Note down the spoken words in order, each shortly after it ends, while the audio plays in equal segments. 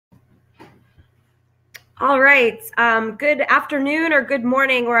All right. Good afternoon or good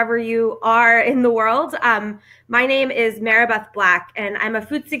morning, wherever you are in the world. My name is Maribeth Black, and I'm a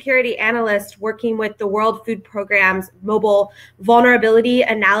food security analyst working with the World Food Programme's Mobile Vulnerability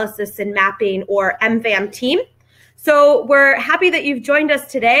Analysis and Mapping, or MVAM team. So we're happy that you've joined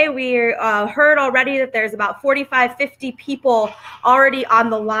us today. We heard already that there's about 45, 50 people already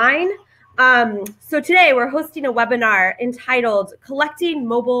on the line. So today we're hosting a webinar entitled Collecting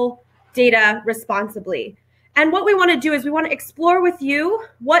Mobile Data Responsibly. And what we want to do is we want to explore with you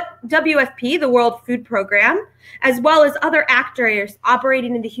what WFP, the World Food Programme, as well as other actors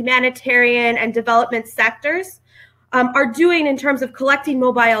operating in the humanitarian and development sectors are doing in terms of collecting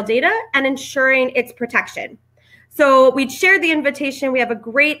mobile data and ensuring its protection. So we shared the invitation. We have a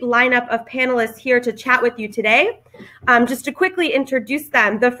great lineup of panelists here to chat with you today. Just to quickly introduce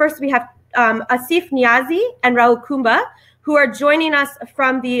them, the first we have Asif Niazi and Rahul Kumba, who are joining us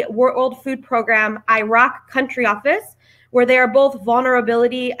from the World Food Programme Iraq Country Office, where they are both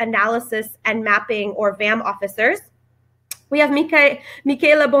Vulnerability Analysis and Mapping, or VAM, officers. We have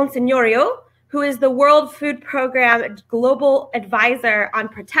Michela Bonsignorio, who is the World Food Programme Global Advisor on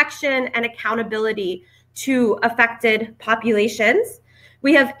Protection and Accountability to Affected Populations.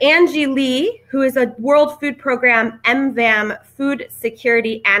 We have Angie Lee, who is a World Food Programme MVAM Food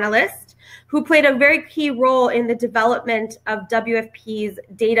Security Analyst, who played a very key role in the development of WFP's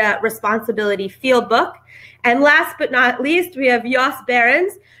Data Responsibility Field Book. And last but not least, we have Jos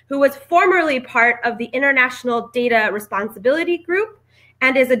Behrens, who was formerly part of the International Data Responsibility Group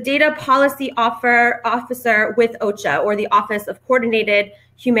and is a data policy officer with OCHA, or the Office of Coordinated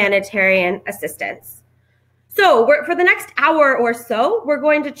Humanitarian Assistance. So for the next hour or so, we're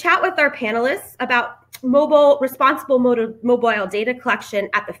going to chat with our panelists about responsible mobile data collection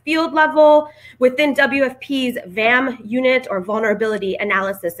at the field level within WFP's VAM unit, or Vulnerability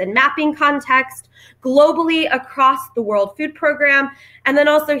Analysis and Mapping context, globally across the World Food Programme, and then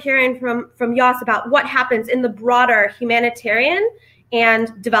also hearing from Jos about what happens in the broader humanitarian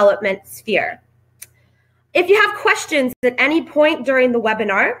and development sphere. If you have questions at any point during the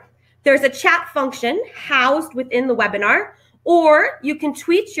webinar, there's a chat function housed within the webinar, or you can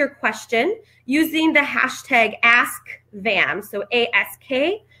tweet your question using the hashtag AskVAM, so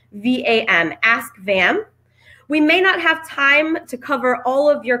AskVAM, AskVAM. We may not have time to cover all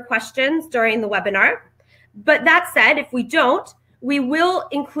of your questions during the webinar, but that said, if we don't, we will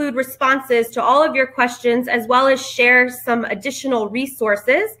include responses to all of your questions, as well as share some additional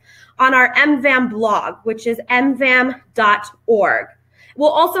resources on our MVAM blog, which is mvam.org. We'll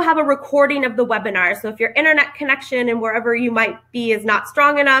also have a recording of the webinar, so if your internet connection and wherever you might be is not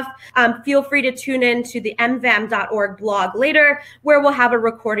strong enough, feel free to tune in to the mvam.org blog later, where we'll have a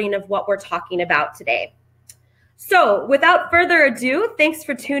recording of what we're talking about today. So without further ado, thanks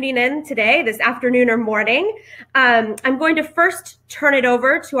for tuning in today, this afternoon or morning. I'm going to first turn it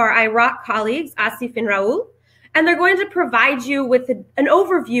over to our Iraq colleagues, Asif and Rahul, and they're going to provide you with an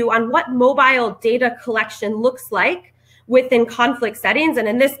overview on what mobile data collection looks like within conflict settings, and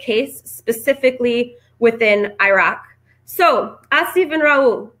in this case, specifically within Iraq. So, Asif and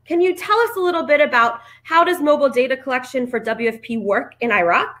Rahul, can you tell us a little bit about how does mobile data collection for WFP work in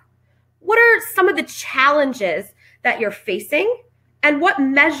Iraq? What are some of the challenges that you're facing? And what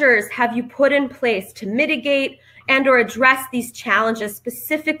measures have you put in place to mitigate and or address these challenges,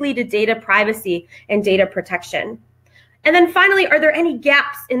 specifically to data privacy and data protection? And then finally, are there any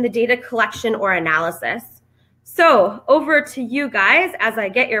gaps in the data collection or analysis? So over to you guys as I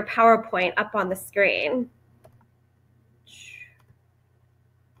get your PowerPoint up on the screen.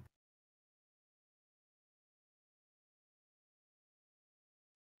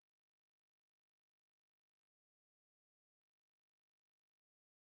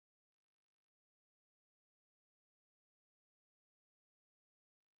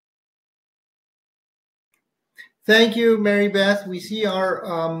 Thank you, Mary Beth. We see our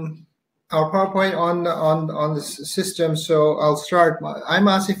PowerPoint on the system, so I'll start. I'm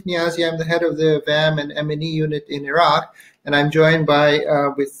Asif Niazi. I'm the head of the VAM and M&E unit in Iraq, and I'm joined by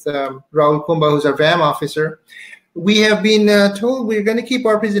with Rahul Kumba, who's our VAM officer. We have been told we're going to keep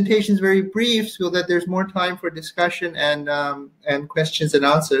our presentations very brief so that there's more time for discussion and questions and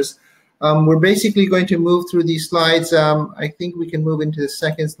answers. We're basically going to move through these slides. I think we can move into the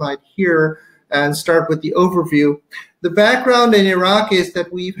second slide here and start with the overview. The background in Iraq is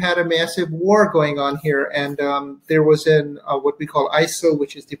that we've had a massive war going on here, and there was what we call ISIL,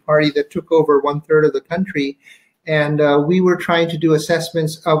 which is the party that took over 1/3 of the country, and we were trying to do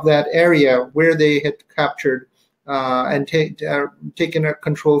assessments of that area where they had captured and taken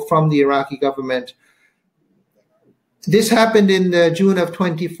control from the Iraqi government. This happened in June of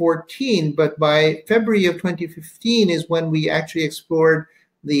 2014, but by February of 2015 is when we actually explored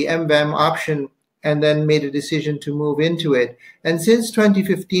the MVAM option and then made a decision to move into it. And since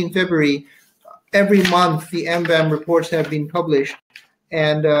 2015 February, every month the MVAM reports have been published,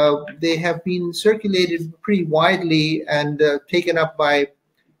 and they have been circulated pretty widely and taken up by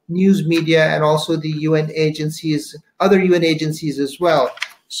news media and also the UN agencies, other UN agencies as well.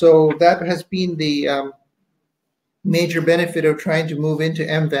 So that has been the major benefit of trying to move into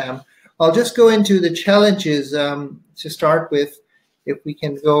MVAM. I'll just go into the challenges to start with, if we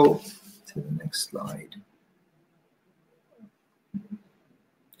can go to the next slide.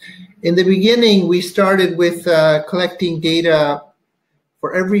 In the beginning, we started with collecting data.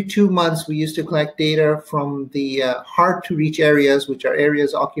 For every 2 months, we used to collect data from the hard-to-reach areas, which are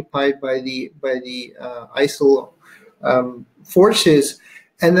areas occupied by the ISIL forces.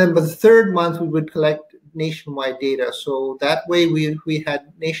 And then by the 3rd month, we would collect nationwide data. So that way we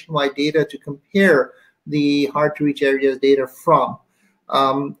had nationwide data to compare the hard-to-reach areas data from.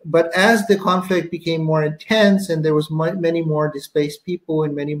 But as the conflict became more intense and there was many more displaced people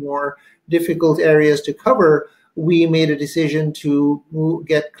and many more difficult areas to cover, we made a decision to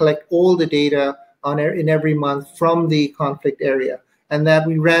collect all the data in every month from the conflict area. And that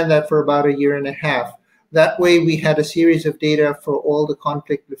we ran that for about 1.5 years. That way we had a series of data for all the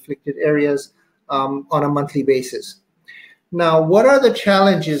conflict-afflicted areas on a monthly basis. Now, what are the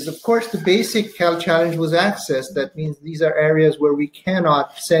challenges? Of course, the basic challenge was access. That means these are areas where we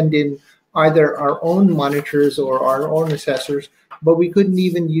cannot send in either our own monitors or our own assessors, but we couldn't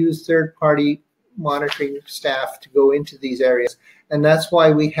even use third-party monitoring staff to go into these areas. And that's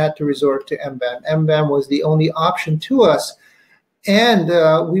why we had to resort to MVAM. MVAM was the only option to us. And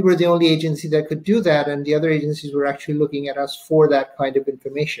we were the only agency that could do that, and the other agencies were actually looking at us for that kind of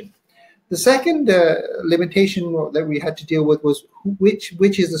information. The second limitation that we had to deal with was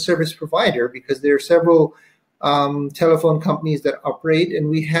which is the service provider, because there are several telephone companies that operate, and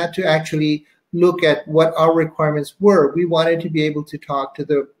we had to actually look at what our requirements were. We wanted to be able to talk to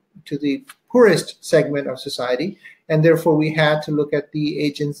the poorest segment of society, and therefore we had to look at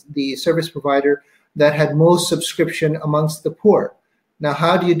the service provider that had most subscription amongst the poor. Now,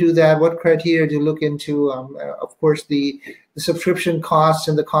 how do you do that? What criteria do you look into? Of course, the subscription costs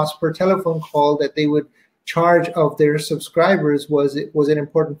and the cost per telephone call that they would charge of their subscribers was an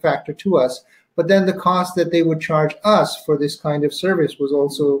important factor to us. But then the cost that they would charge us for this kind of service was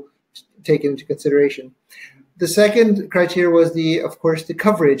also taken into consideration. The second criteria was of course, the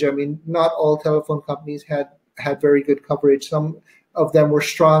coverage. I mean, not all telephone companies had very good coverage. Some of them were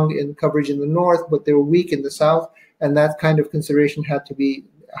strong in coverage in the north, but they were weak in the south. And that kind of consideration had to be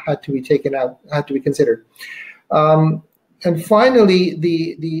taken out, had to be considered. And finally,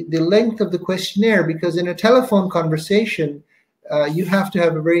 the length of the questionnaire, because in a telephone conversation, you have to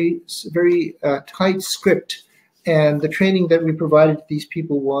have a very tight script. And the training that we provided to these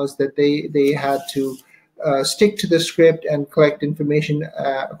people was that they had to stick to the script and collect information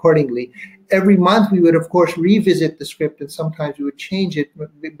accordingly. Every month, we would, of course, revisit the script, and sometimes we would change it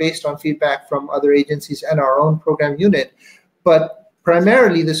based on feedback from other agencies and our own program unit. But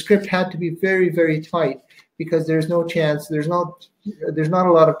primarily, the script had to be very, very tight, because there's no chance, there's not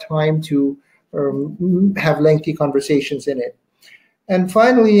a lot of time to have lengthy conversations in it. And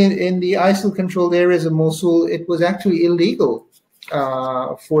finally, in the ISIL-controlled areas of Mosul, it was actually illegal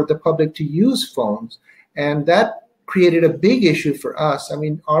for the public to use phones, and that created a big issue for us. I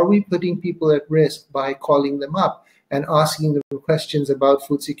mean, are we putting people at risk by calling them up and asking them questions about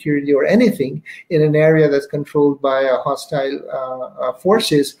food security or anything in an area that's controlled by hostile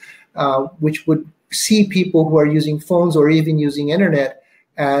forces, which would see people who are using phones or even using internet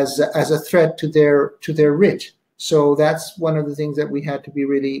as a threat to their rich? So that's one of the things that we had to be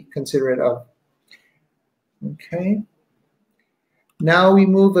really considerate of. Okay. Now we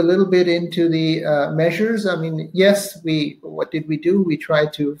move a little bit into the measures. I mean, yes, what did we do? We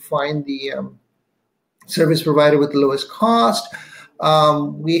tried to find the service provider with the lowest cost.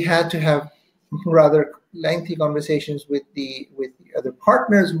 We had to have rather lengthy conversations with the other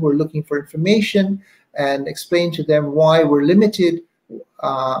partners who were looking for information and explain to them why we're limited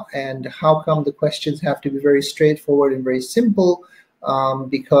and how come the questions have to be very straightforward and very simple.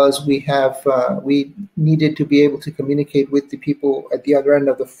 Because we needed to be able to communicate with the people at the other end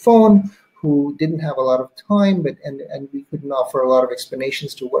of the phone who didn't have a lot of time, and we couldn't offer a lot of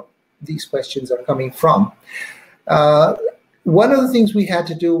explanations to what these questions are coming from. One of the things we had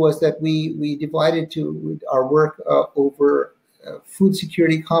to do was that we divided our work over food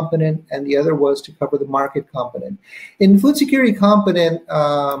security component, and the other was to cover the market component. In food security component,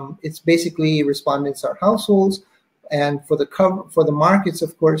 it's basically respondents are households, And for the markets,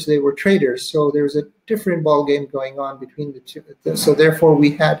 of course, they were traders. So there's a different ball game going on between the two. So therefore,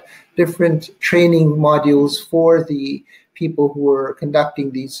 we had different training modules for the people who were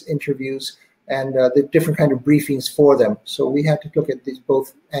conducting these interviews and the different kind of briefings for them. So we had to look at these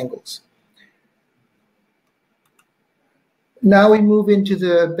both angles. Now we move into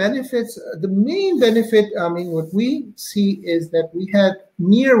the benefits. The main benefit, I mean, what we see is that we had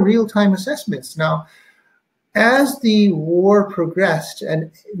near real-time assessments. Now, as the war progressed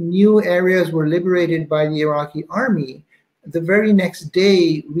and new areas were liberated by the Iraqi army, the very next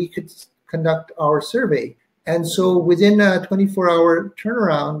day we could conduct our survey. And so within a 24-hour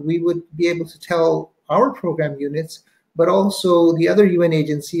turnaround, we would be able to tell our program units, but also the other UN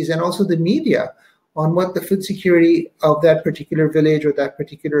agencies and also the media on what the food security of that particular village or that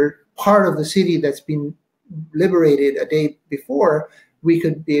particular part of the city that's been liberated a day before, we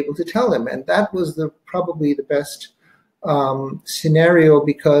could be able to tell them. And that was probably the best scenario,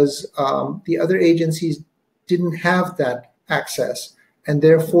 because the other agencies didn't have that access and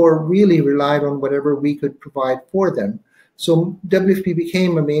therefore really relied on whatever we could provide for them. So WFP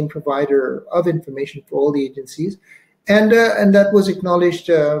became a main provider of information for all the agencies. And that was acknowledged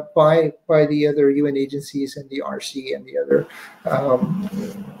by the other UN agencies and the RC and the other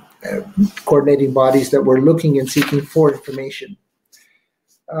coordinating bodies that were looking and seeking for information.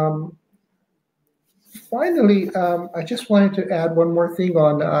 Finally, I just wanted to add one more thing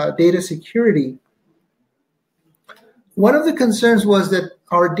on data security. One of the concerns was that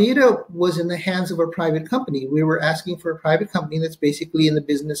our data was in the hands of a private company. We were asking for a private company that's basically in the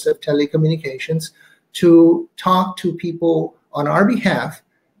business of telecommunications to talk to people on our behalf,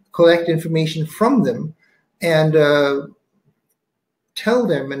 collect information from them, and tell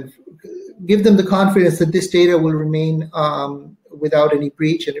them and give them the confidence that this data will remain without any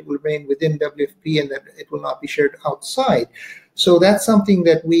breach, and it will remain within WFP, and that it will not be shared outside. So that's something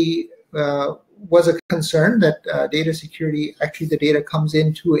that we was a concern, that data security, actually the data comes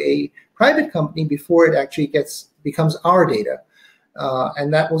into a private company before it actually becomes our data.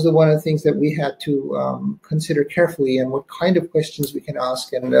 And that was one of the things that we had to consider carefully, and what kind of questions we can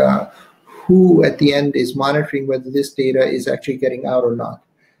ask, and who at the end is monitoring whether this data is actually getting out or not.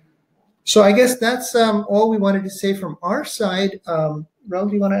 So I guess that's all we wanted to say from our side. Raul,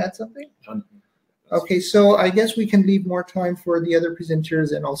 do you want to add something? Okay, so I guess we can leave more time for the other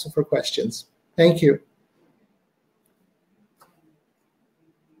presenters and also for questions. Thank you.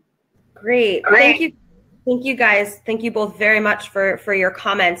 Great. Thank you. Thank you, guys. Thank you both very much for your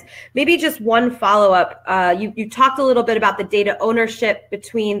comments. Maybe just one follow-up. You talked a little bit about the data ownership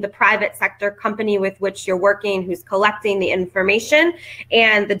between the private sector company with which you're working, who's collecting the information,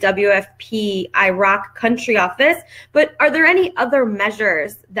 and the WFP Iraq country office. But are there any other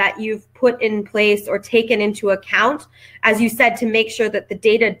measures that you've put in place or taken into account, as you said, to make sure that the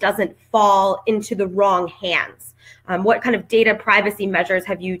data doesn't fall into the wrong hands? What kind of data privacy measures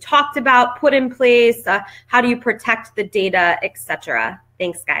have you talked about, put in place? How do you protect the data, etc.?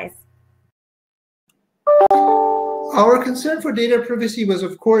 Thanks, guys. Our concern for data privacy was,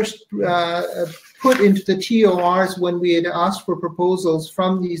 of course, put into the TORs when we had asked for proposals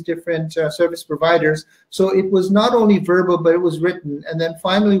from these different service providers. So it was not only verbal, but it was written. And then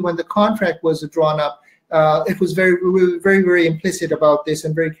finally, when the contract was drawn up, it was very implicit about this,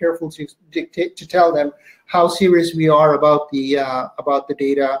 and very careful to dictate, to tell them how serious we are about the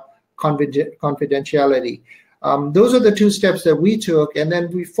data confidentiality. Those are the two steps that we took, and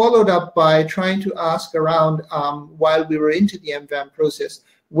then we followed up by trying to ask around while we were into the MVAM process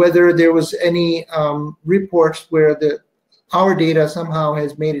whether there was any reports where our data somehow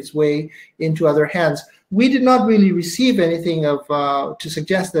has made its way into other hands. We did not really receive anything to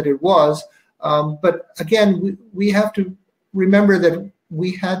suggest that it was. But again, we have to remember that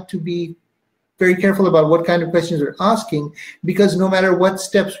we had to be very careful about what kind of questions we're asking, because no matter what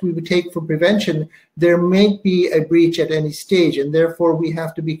steps we would take for prevention, there may be a breach at any stage, and therefore we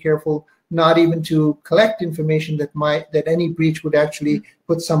have to be careful not even to collect information that any breach would actually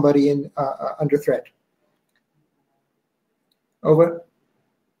put somebody in under threat. Over.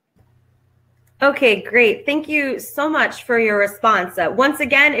 Okay, great. Thank you so much for your response. Once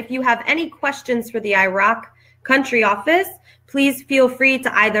again, if you have any questions for the Iraq country office, please feel free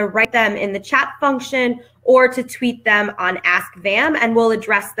to either write them in the chat function or to tweet them on Ask VAM, and we'll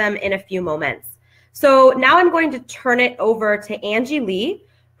address them in a few moments. So now I'm going to turn it over to Angie Lee,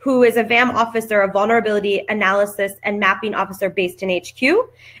 who is a VAM officer, a vulnerability analysis and mapping officer based in HQ,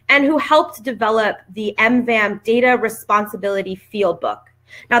 and who helped develop the MVAM Data Responsibility Field Book.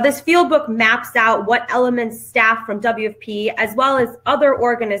 Now, this field book maps out what elements staff from WFP, as well as other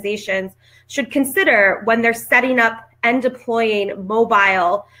organizations, should consider when they're setting up and deploying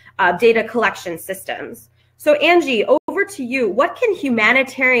mobile data collection systems. So Angie, over to you. What can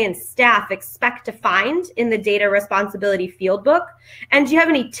humanitarian staff expect to find in the Data Responsibility Field Book? And do you have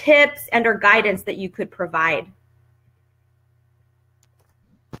any tips and or guidance that you could provide?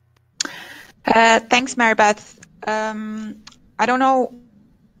 Thanks, Marybeth. I don't know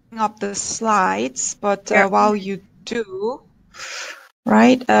up the slides, but while you do,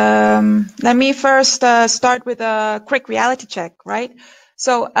 right, let me first start with a quick reality check, right?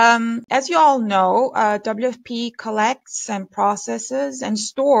 So as you all know, WFP collects and processes and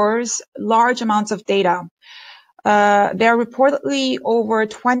stores large amounts of data. There are reportedly over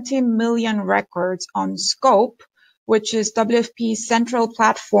 20 million records on Scope, which is WFP's central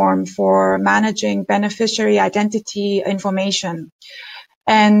platform for managing beneficiary identity information.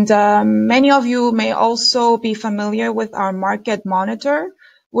 And many of you may also be familiar with our Market Monitor,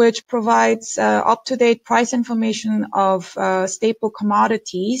 which provides up-to-date price information of staple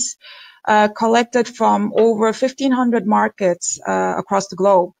commodities collected from over 1,500 markets across the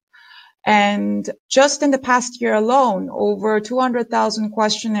globe. And just in the past year alone, over 200,000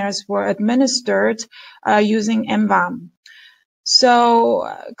 questionnaires were administered using MVAM. So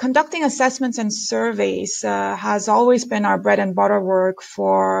conducting assessments and surveys has always been our bread and butter work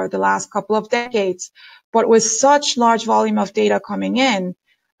for the last couple of decades. But with such large volume of data coming in,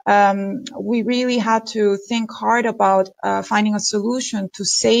 we really had to think hard about finding a solution to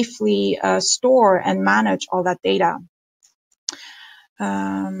safely store and manage all that data.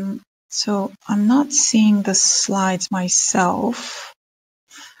 So I'm not seeing the slides myself.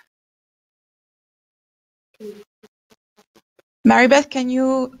 Marybeth, can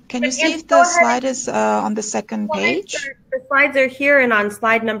you see if the slide is on the second page? The slides are here and on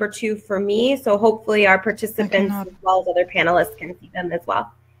slide number 2 for me, so hopefully our participants as well as other panelists can see them as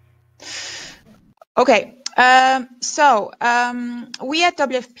well. Okay, so we at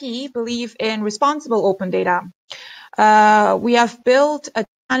WFP believe in responsible open data. We have built a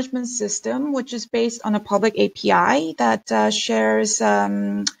management system which is based on a public API that shares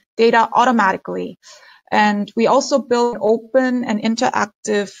data automatically. And we also build an open and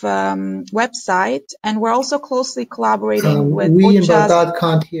interactive website, and we're also closely collaborating with We in Baghdad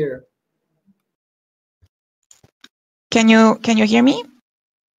can't hear. Can you hear me?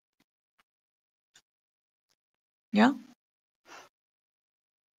 Yeah.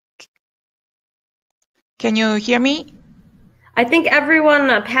 Can you hear me? I think everyone,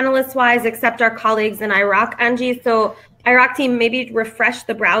 panelist-wise, except our colleagues in Iraq, Angie. So Iraq team, maybe refresh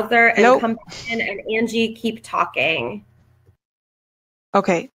the browser and come back in, and Angie, keep talking.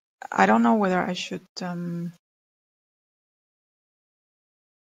 Okay, I don't know whether I should.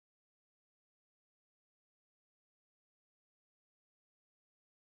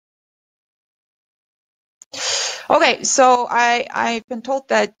 Okay, so I've been told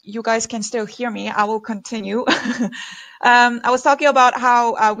that you guys can still hear me. I will continue. I was talking about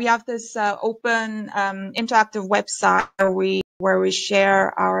how we have this open interactive website where we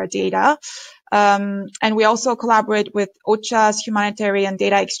share our data. And we also collaborate with OCHA's Humanitarian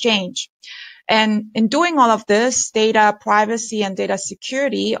Data Exchange. And in doing all of this, data privacy and data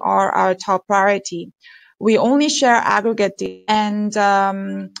security are our top priority. We only share aggregate data,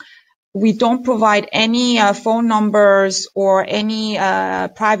 and we don't provide any phone numbers or any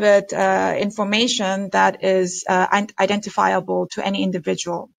private information that is identifiable to any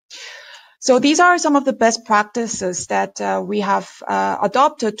individual. So these are some of the best practices that we have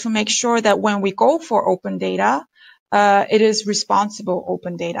adopted to make sure that when we go for open data, it is responsible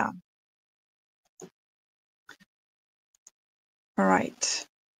open data. All right.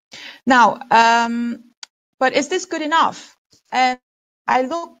 Now, but is this good enough? And I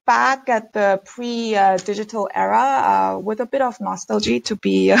look back at the pre-digital era with a bit of nostalgia, to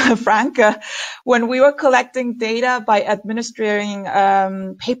be frank, when we were collecting data by administering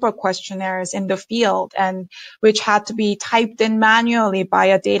paper questionnaires in the field, and which had to be typed in manually by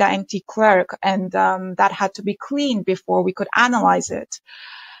a data entry clerk, and that had to be cleaned before we could analyze it.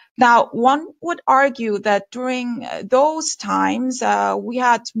 Now, one would argue that during those times, we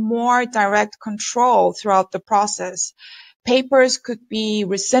had more direct control throughout the process. Papers could be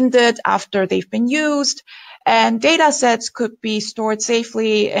rescinded after they've been used, and data sets could be stored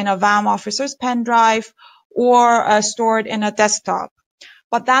safely in a VAM officer's pen drive or stored in a desktop.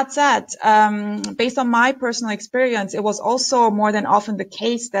 But that said, based on my personal experience, it was also more than often the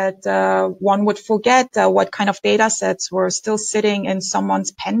case that one would forget what kind of data sets were still sitting in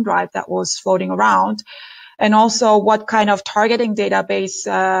someone's pen drive that was floating around. and also what kind of targeting database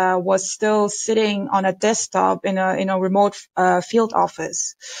was still sitting on a desktop in a remote field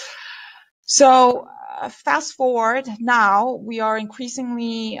office. So fast forward now, we are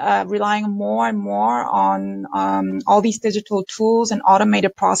increasingly relying more and more on all these digital tools and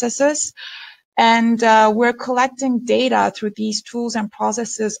automated processes. And we're collecting data through these tools and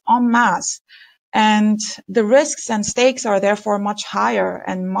processes en masse. And the risks and stakes are therefore much higher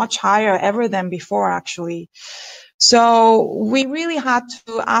ever than before, actually. So we really had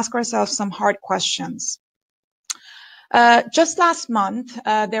to ask ourselves some hard questions. Just last month,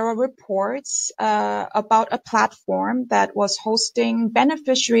 there were reports about a platform that was hosting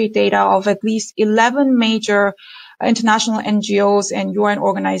beneficiary data of at least 11 major international NGOs and UN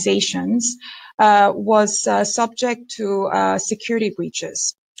organizations was subject to security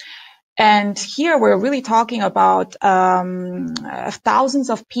breaches. And here we're really talking about thousands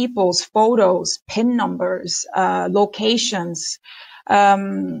of people's photos, PIN numbers, locations,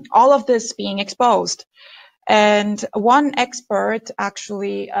 all of this being exposed. And one expert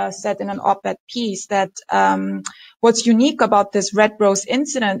actually said in an op-ed piece that what's unique about this Red Rose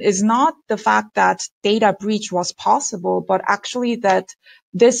incident is not the fact that data breach was possible, but actually that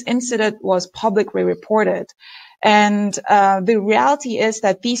this incident was publicly reported. And the reality is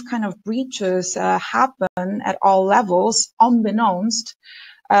that these kind of breaches happen at all levels, unbeknownst,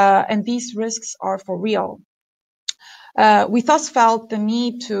 and these risks are for real. We thus felt the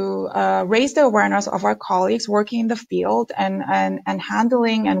need to raise the awareness of our colleagues working in the field and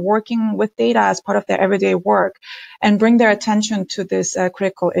handling and working with data as part of their everyday work and bring their attention to this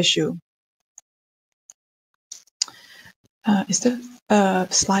critical issue. Is the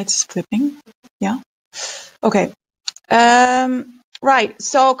slides flipping? Yeah. Okay. Right.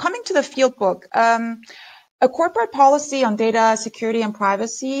 So coming to the field book, a corporate policy on data security and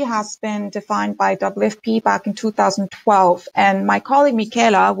privacy has been defined by WFP back in 2012, and my colleague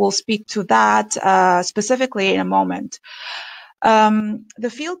Michaela will speak to that specifically in a moment.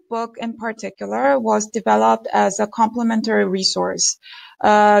 The field book in particular was developed as a complementary resource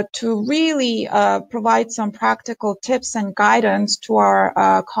to really provide some practical tips and guidance to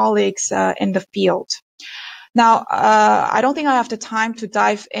our colleagues in the field. Now, I don't think I have the time to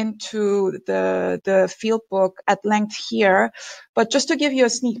dive into the field book at length here, but just to give you a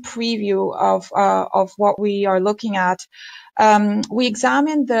sneak preview of what we are looking at, we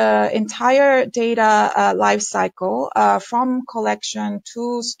examined the entire data life cycle from collection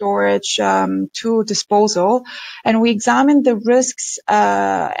to storage to disposal, and we examined the risks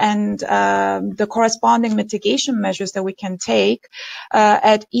and the corresponding mitigation measures that we can take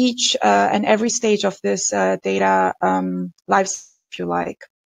at each and every stage of this data life cycle, if you like.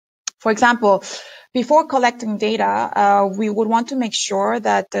 For example, before collecting data, we would want to make sure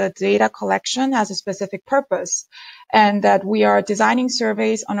that the data collection has a specific purpose and that we are designing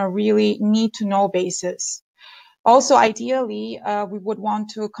surveys on a really need-to-know basis. Also, ideally, we would want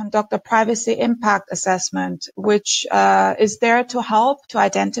to conduct a privacy impact assessment, which is there to help to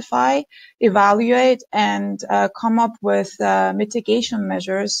identify, evaluate, and come up with mitigation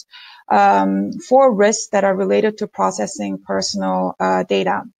measures for risks that are related to processing personal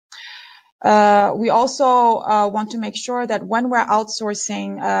data. We also want to make sure that when we're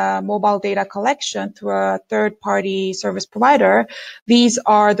outsourcing mobile data collection through a third-party service provider, these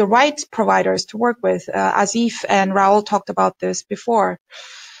are the right providers to work with. Asif and Raul talked about this before.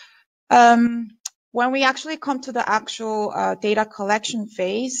 When we actually come to the actual data collection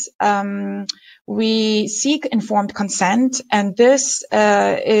phase, we seek informed consent, and this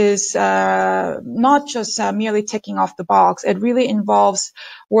is not just merely ticking off the box. It really involves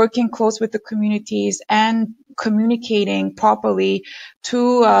working close with the communities and communicating properly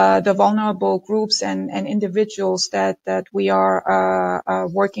to the vulnerable groups and individuals that we are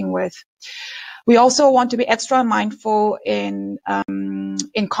working with. We also want to be extra mindful in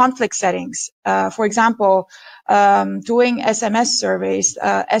conflict settings. For example, doing SMS surveys,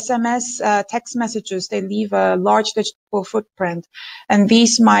 SMS text messages, they leave a large digital footprint, and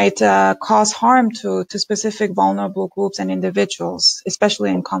these might cause harm to specific vulnerable groups and individuals, especially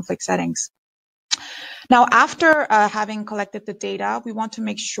in conflict settings. Now, after having collected the data, we want to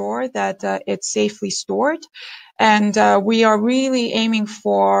make sure that it's safely stored. And we are really aiming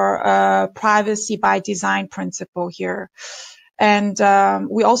for privacy by design principle here. And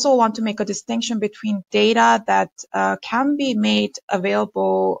we also want to make a distinction between data that can be made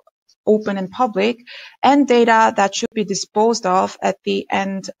available open and public and data that should be disposed of at the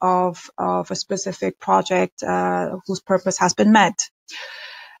end of a specific project whose purpose has been met.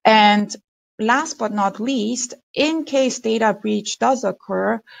 And last but not least, in case data breach does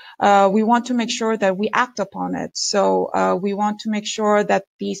occur, we want to make sure that we act upon it. So we want to make sure that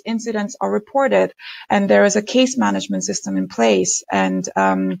these incidents are reported and there is a case management system in place, and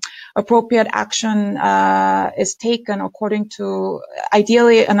appropriate action is taken according to,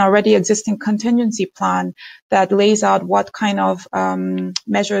 ideally, an already existing contingency plan that lays out what kind of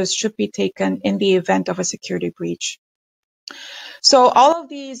measures should be taken in the event of a security breach. So all of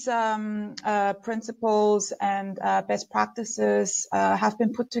these principles and best practices have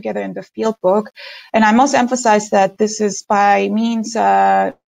been put together in the field book. And I must emphasize that this is by means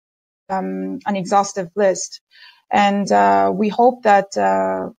an exhaustive list. And we hope that,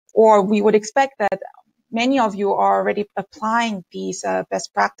 or we would expect that many of you are already applying these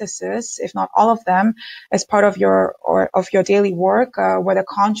best practices, if not all of them, as part of your daily work, whether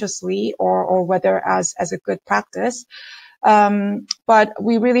consciously or whether as a good practice. But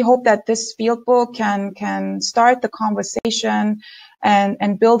we really hope that this field book can start the conversation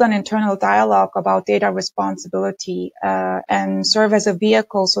and build an internal dialogue about data responsibility, and serve as a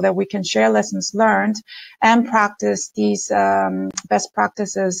vehicle so that we can share lessons learned and practice these best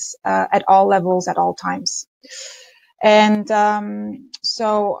practices at all levels, at all times. And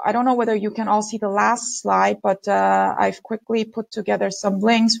so I don't know whether you can all see the last slide, but I've quickly put together some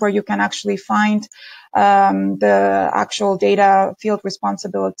links where you can actually find the actual data field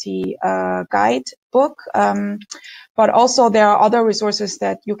responsibility guide book. But also there are other resources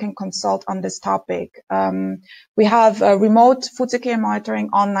that you can consult on this topic. We have a remote food security monitoring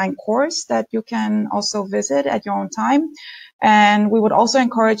online course that you can also visit at your own time. And we would also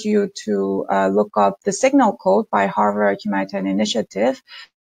encourage you to look up the Signal Code by Harvard Humanitarian Initiative.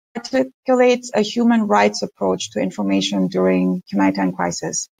 It articulates a human rights approach to information during humanitarian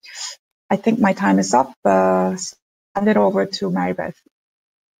crisis. I think my time is up. Hand it over to Mary Beth.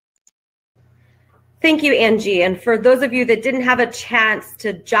 Thank you, Angie. And for those of you that didn't have a chance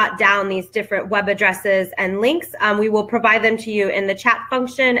to jot down these different web addresses and links, we will provide them to you in the chat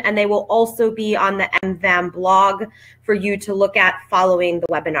function, and they will also be on the MVAM blog for you to look at following the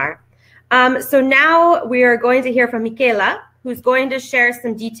webinar. So now we are going to hear from Michaela, who's going to share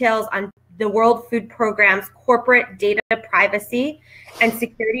some details on the World Food Programme's corporate data privacy and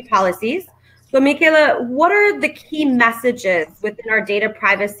security policies. So Michaela, what are the key messages within our data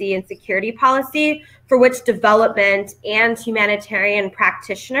privacy and security policy for which development and humanitarian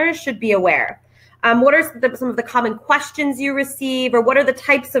practitioners should be aware? What are some of the common questions you receive, or what are the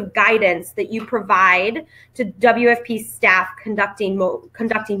types of guidance that you provide to WFP staff conducting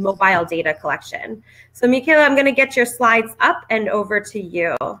mobile data collection? So Michaela, I'm going to get your slides up and over to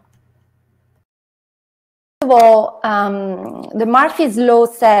you. First of all, the Murphy's Law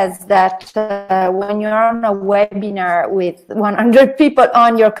says that when you're on a webinar with 100 people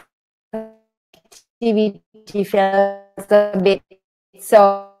on, your activity feels a bit.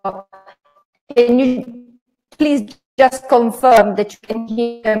 So can you please just confirm that you can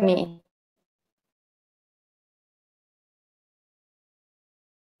hear me?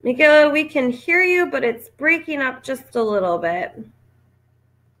 Michaela, we can hear you, but it's breaking up just a little bit.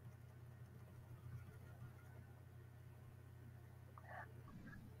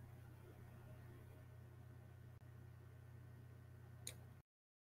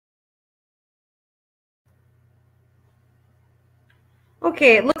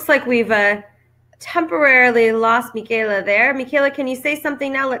 Okay, it looks like we've temporarily lost Michaela there. Michaela, can you say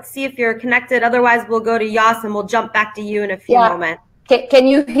something now? Let's see if you're connected. Otherwise, we'll go to Yas and we'll jump back to you in a few moments. Can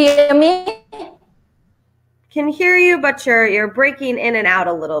you hear me? Can hear you, but you're breaking in and out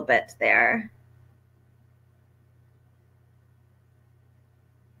a little bit there.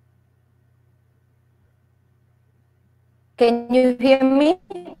 Can you hear me?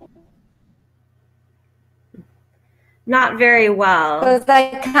 Not very well. Because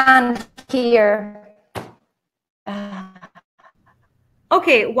I can't hear.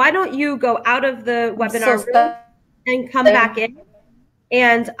 Okay, why don't you go out of the webinar room and come back in?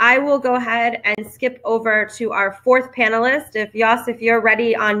 And I will go ahead and skip over to our fourth panelist, if you're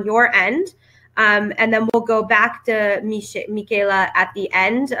ready on your end. And then we'll go back to Michaela at the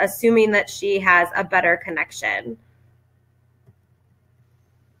end, assuming that she has a better connection.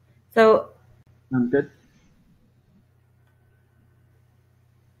 So I'm good.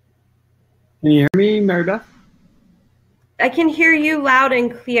 Can you hear me, Mary Beth? I can hear you loud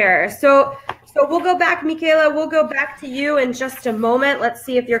and clear. So we'll go back, Michaela, we'll go back to you in just a moment. Let's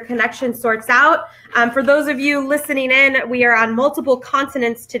see if your connection sorts out. For those of you listening in, we are on multiple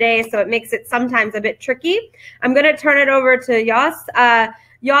continents today, so it makes it sometimes a bit tricky. I'm going to turn it over to Yas.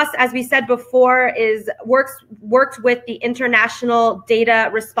 Jos, as we said before, worked with the International Data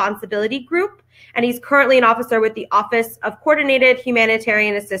Responsibility Group, and he's currently an officer with the Office of Coordinated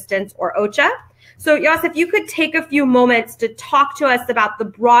Humanitarian Assistance, or OCHA. So Jos, if you could take a few moments to talk to us about the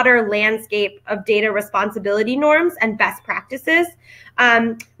broader landscape of data responsibility norms and best practices.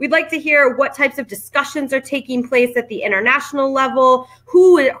 We'd like to hear what types of discussions are taking place at the international level,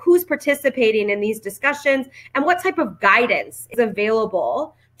 who's participating in these discussions, and what type of guidance is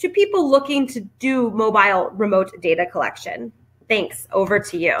available to people looking to do mobile remote data collection. Thanks. Over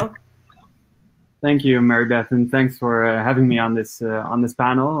to you. Thank you, Mary Beth, and thanks for having me on this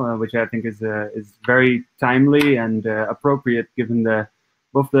panel, which I think is very timely and appropriate given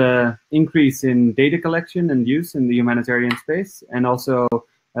both the increase in data collection and use in the humanitarian space, and also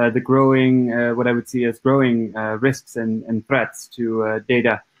the growing, what I would see as growing risks and threats to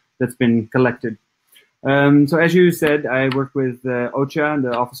data that's been collected. So as you said, I work with OCHA,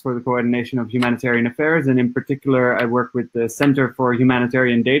 the Office for the Coordination of Humanitarian Affairs, and in particular, I work with the Center for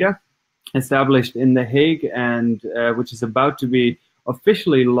Humanitarian Data, established in The Hague, and which is about to be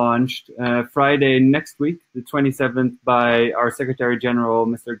officially launched Friday next week, the 27th, by our Secretary General,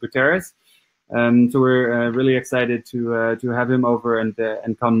 Mr. Guterres. So we're really excited to have him over and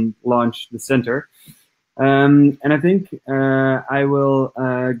come launch the center. And I think I will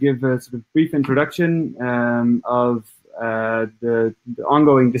give a sort of brief introduction of the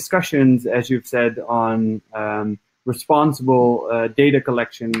ongoing discussions, as you've said, on responsible data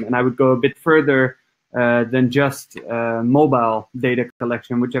collection. And I would go a bit further than just mobile data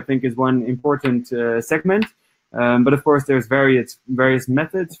collection, which I think is one important segment. But of course, there's various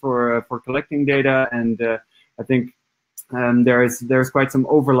methods for collecting data, and I think there's quite some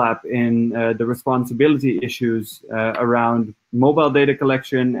overlap in the responsibility issues around mobile data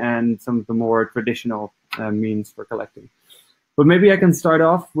collection and some of the more traditional means for collecting. But maybe I can start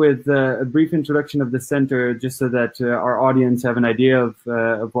off with a brief introduction of the center, just so that our audience have an idea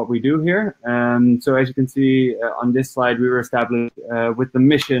of what we do here. So as you can see on this slide, we were established with the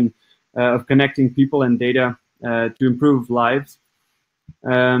mission of connecting people and data to improve lives.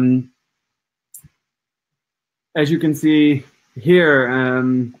 As you can see here,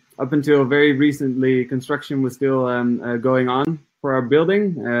 up until very recently, construction was still going on for our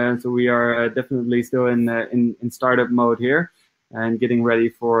building. So we are definitely still in startup mode here and getting ready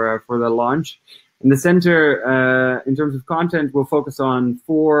for the launch. And the center, in terms of content, will focus on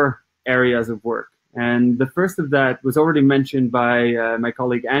 4 areas of work. And the first of that was already mentioned by my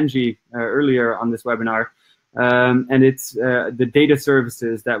colleague Angie earlier on this webinar. And it's the data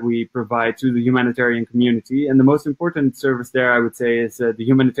services that we provide to the humanitarian community. And the most important service there, I would say, is the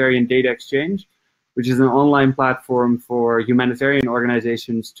Humanitarian Data Exchange, which is an online platform for humanitarian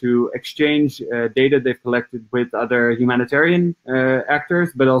organizations to exchange data they've collected with other humanitarian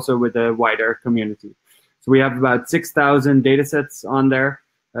actors, but also with the wider community. So we have about 6,000 data sets on there,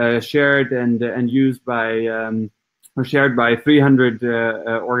 shared and used by, or shared by 300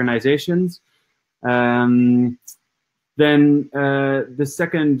 organizations. Then the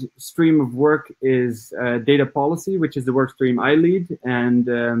second stream of work is data policy, which is the work stream I lead, and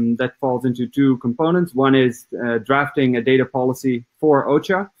that falls into 2 components. One is drafting a data policy for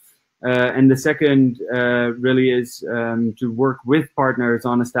OCHA, and the second really is to work with partners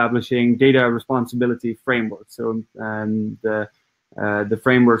on establishing data responsibility frameworks. So the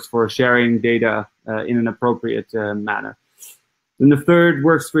frameworks for sharing data in an appropriate manner. And the third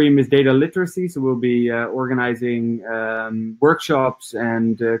work stream is data literacy. So we'll be organizing workshops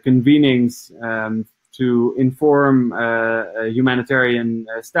and convenings to inform humanitarian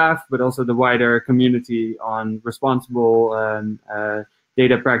staff, but also the wider community on responsible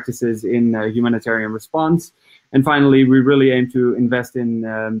data practices in humanitarian response. And finally, we really aim to invest in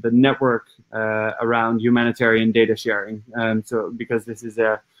the network around humanitarian data sharing. So because this is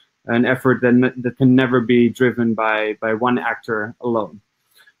an effort that can never be driven by one actor alone.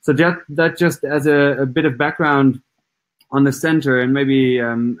 So that just as a bit of background on the center, and maybe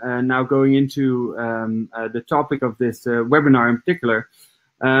now going into the topic of this webinar in particular.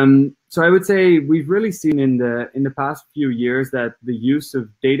 So I would say we've really seen in the past few years that the use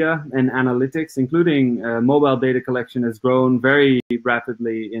of data and analytics, including mobile data collection, has grown very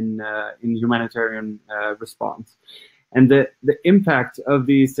rapidly in humanitarian response. And the impact of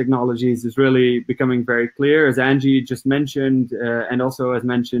these technologies is really becoming very clear, as Angie just mentioned, and also as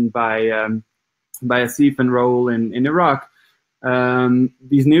mentioned by Asif and Raul in Iraq.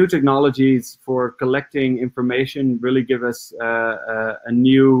 These new technologies for collecting information really give us a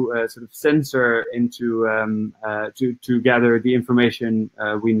new sort of sensor into to gather the information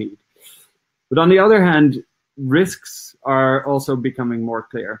we need. But on the other hand, risks are also becoming more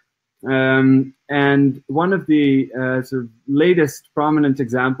clear. And one of the sort of latest prominent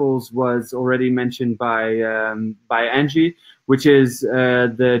examples was already mentioned by Angie, which is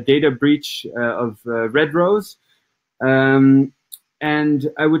the data breach of Red Rose. And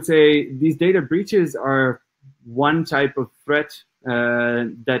I would say these data breaches are one type of threat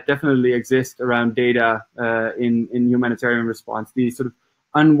that definitely exists around data in humanitarian response. These sort of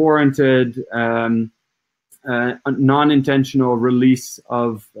unwarranted, non-intentional release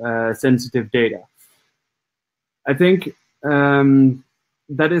of sensitive data. I think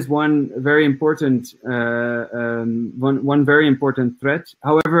that is one very important one very important threat.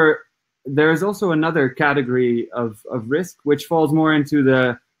 However, there is also another category of risk which falls more into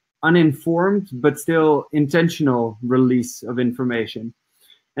the uninformed but still intentional release of information.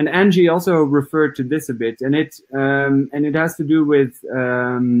 And Angie also referred to this a bit, and it has to do with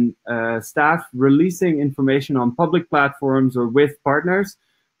staff releasing information on public platforms or with partners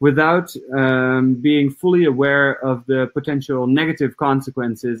without being fully aware of the potential negative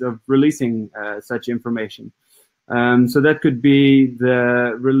consequences of releasing such information. So that could be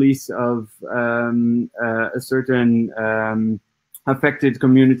the release of a certain affected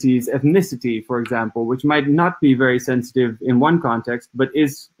community's ethnicity, for example, which might not be very sensitive in one context, but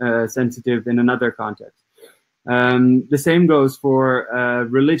is sensitive in another context. The same goes for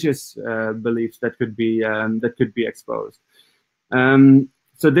religious beliefs that could be exposed.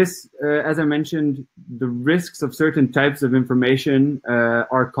 So this, as I mentioned, the risks of certain types of information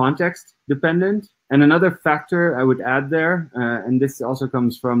are context dependent. And another factor I would add there, and this also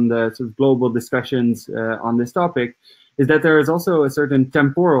comes from the sort of global discussions on this topic, is that there is also a certain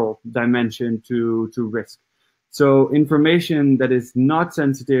temporal dimension to risk. So information that is not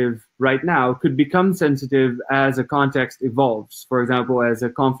sensitive right now could become sensitive as a context evolves, for example, as a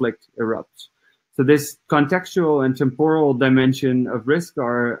conflict erupts. So this contextual and temporal dimension of risk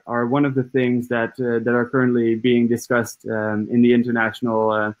are one of the things that are currently being discussed in the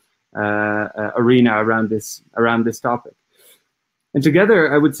international arena around this topic. And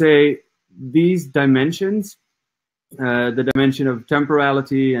together, I would say these dimensions, the dimension of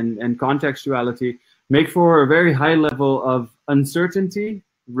temporality and contextuality, make for a very high level of uncertainty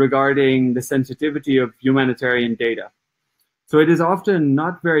regarding the sensitivity of humanitarian data. So it is often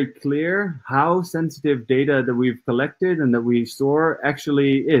not very clear how sensitive data that we've collected and that we store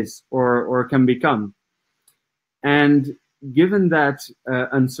actually is or can become. And given that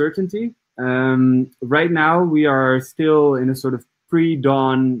uncertainty, right now we are still in a sort of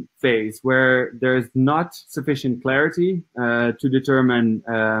pre-dawn phase where there's not sufficient clarity to determine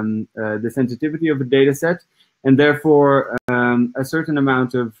the sensitivity of a data set, and therefore a certain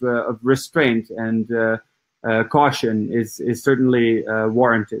amount of restraint and caution is certainly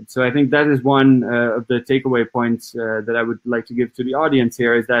warranted. So I think that is one of the takeaway points that I would like to give to the audience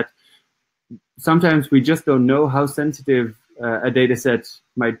here, is that sometimes we just don't know how sensitive a data set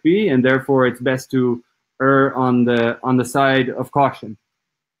might be, and therefore it's best to err on the side of caution.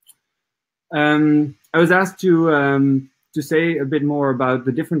 I was asked to say a bit more about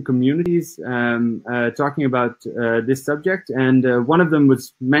the different communities talking about this subject, and one of them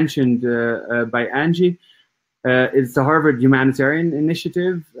was mentioned by Angie. It's the Harvard Humanitarian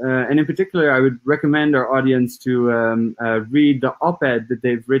Initiative, and in particular, I would recommend our audience to read the op-ed that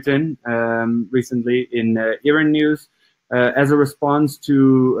they've written recently in Iran News as a response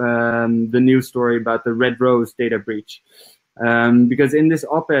to the news story about the Red Rose data breach. Because in this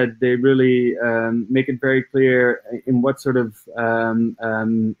op-ed, they really make it very clear in what sort of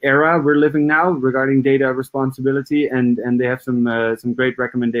era we're living now regarding data responsibility, and they have some great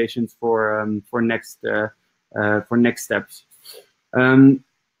recommendations for next steps.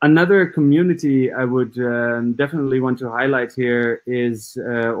 Another community I would definitely want to highlight here is,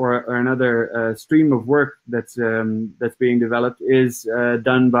 or another stream of work that's being developed is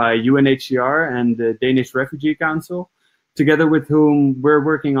done by UNHCR and the Danish Refugee Council, together with whom we're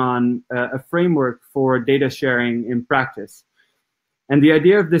working on a framework for data sharing in practice. And the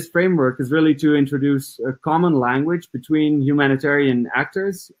idea of this framework is really to introduce a common language between humanitarian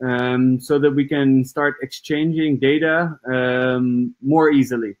actors so that we can start exchanging data more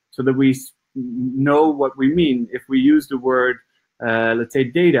easily, so that we know what we mean if we use the word, let's say,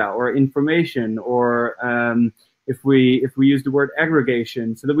 data or information, or if we use the word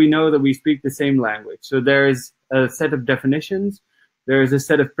aggregation, so that we know that we speak the same language. So there's a set of definitions, there's a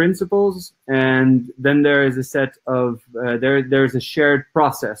set of principles, and then there is a set of there's a shared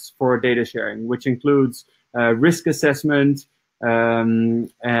process for data sharing, which includes risk assessment and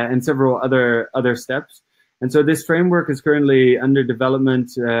several other steps. And so this framework is currently under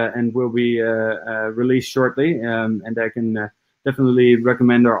development and will be released shortly. And I can definitely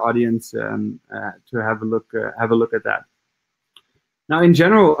recommend our audience to have a look at that. Now, in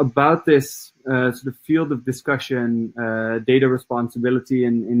general, about this sort of field of discussion, data responsibility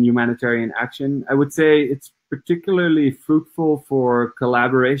in humanitarian action, I would say it's particularly fruitful for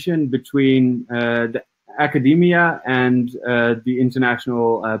collaboration between the academia and the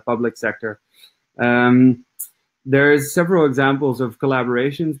international public sector. There's several examples of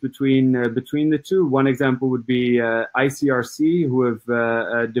collaborations between the two. One example would be ICRC, who have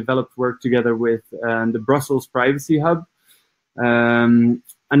developed work together with the Brussels Privacy Hub.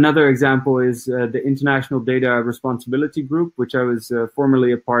 Another example is the International Data Responsibility Group, which I was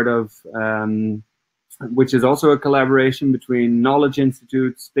formerly a part of, which is also a collaboration between knowledge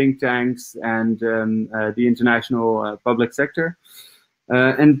institutes, think tanks, and the international public sector.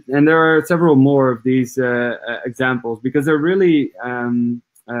 And there are several more of these examples, because they're really, in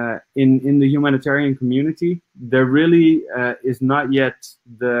the humanitarian community, there really is not yet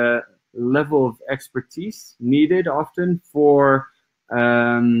the level of expertise needed often for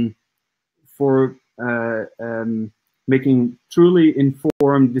making truly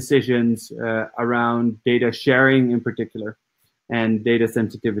informed decisions around data sharing in particular and data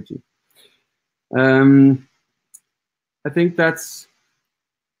sensitivity. I think that's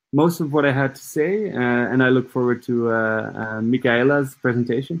most of what I had to say, and I look forward to Michaela's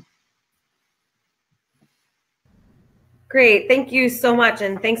presentation. Great, thank you so much,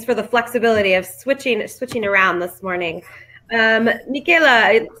 and thanks for the flexibility of switching around this morning.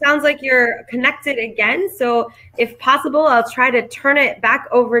 Michaela, it sounds like you're connected again, so if possible, I'll try to turn it back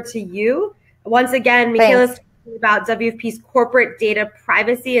over to you. Once again, Michaela's talking about WFP's corporate data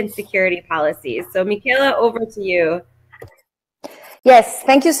privacy and security policies. So Michaela, over to you. Yes,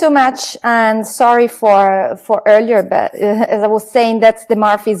 thank you so much, and sorry for earlier, but as I was saying, that's the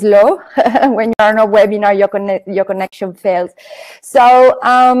Murphy's law. When you are on a webinar, your connection fails. So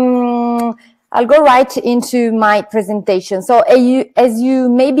I'll go right into my presentation. So as you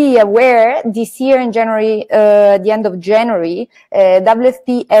may be aware, this year in January, the end of January,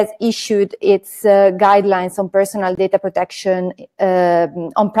 WFP has issued its guidelines on personal data protection,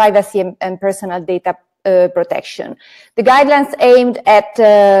 on privacy and personal data protection. The guidelines aimed at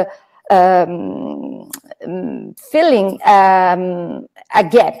filling a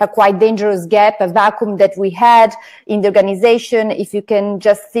gap, a quite dangerous gap, a vacuum that we had in the organization. If you can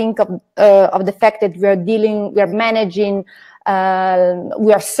just think of the fact that we are managing,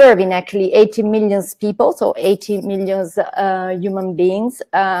 we are serving actually 80 million people, so 80 million human beings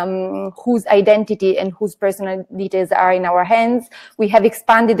whose identity and whose personal details are in our hands. We have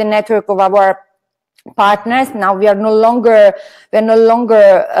expanded the network of our partners. Now we are no longer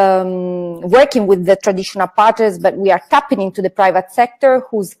working with the traditional partners, but we are tapping into the private sector,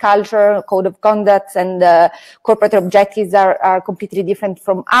 whose culture, code of conduct, and corporate objectives are completely different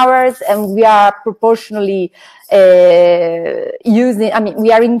from ours, and we are proportionally we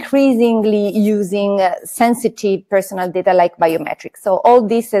are increasingly using sensitive personal data like biometrics. So all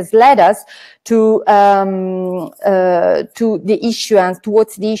this has led us to the issuance,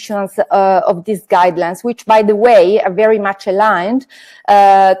 towards the issuance of these guidelines, which, by the way, are very much aligned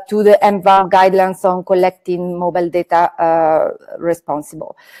to the MVAM guidelines on collecting mobile data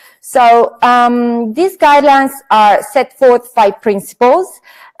responsible. So these guidelines are set forth 5 principles.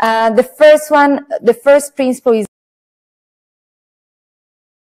 The first principle is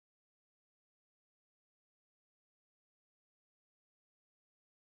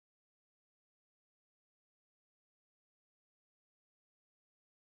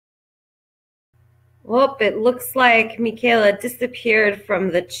well, it looks like Michaela disappeared from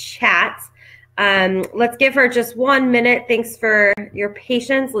the chat. Let's give her just 1 minute. Thanks for your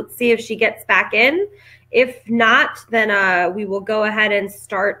patience. Let's see if she gets back in. If not, then we will go ahead and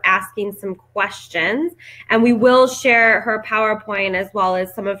start asking some questions, and we will share her PowerPoint as well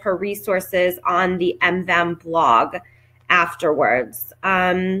as some of her resources on the MVAM blog afterwards.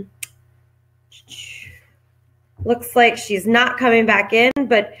 Looks like she's not coming back in,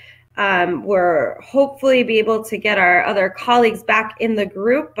 but we're hopefully be able to get our other colleagues back in the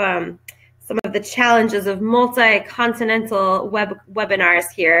group. Some of the challenges of multi-continental webinars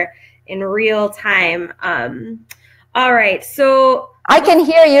here in real time. All right, so I can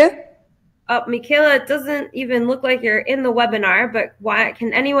hear you. Michaela, it doesn't even look like you're in the webinar, but why?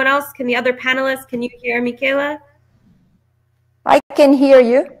 Can anyone else, can the other panelists, can you hear Michaela? I can hear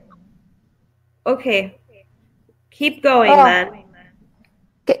you. Okay, keep going then.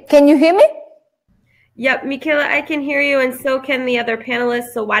 Can you hear me? Yep, Michaela, I can hear you, and so can the other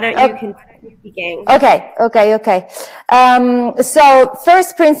panelists, so why don't you continue? speaking. Okay. So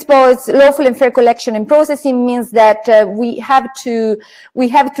first principle is lawful and fair collection and processing means that we have to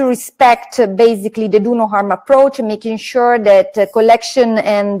respect basically the do no harm approach, making sure that collection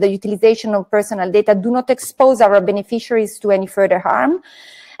and the utilization of personal data do not expose our beneficiaries to any further harm.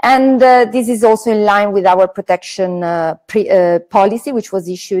 And this is also in line with our protection policy, which was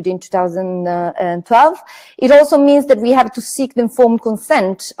issued in 2012. It also means that we have to seek the informed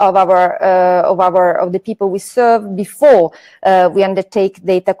consent of the people we serve before we undertake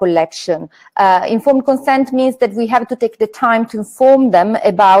data collection. Informed consent means that we have to take the time to inform them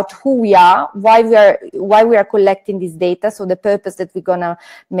about who we are, why we are collecting this data, so the purpose that we're gonna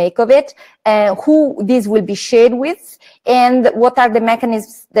make of it, who this will be shared with, and what are the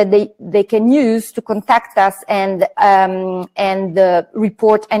mechanisms that they can use to contact us and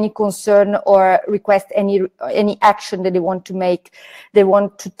report any concern or request any action that they want to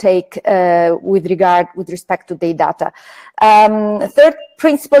take with respect to their data. Third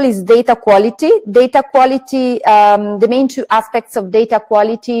principle is data quality. Data quality, the main two aspects of data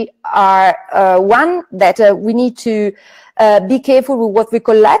quality are one, that we need to be careful with what we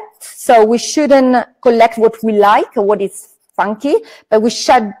collect. So we shouldn't collect what we like or what is funky, but we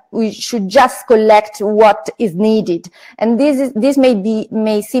should just collect what is needed. And this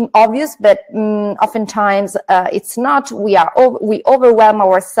may seem obvious, but oftentimes it's not. We overwhelm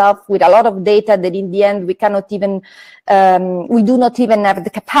ourselves with a lot of data that in the end we cannot even we do not even have the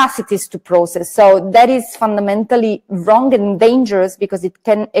capacities to process. So that is fundamentally wrong and dangerous, because it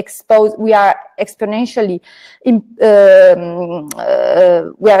can expose. We are exponentially we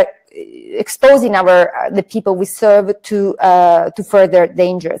are exposing the people we serve to further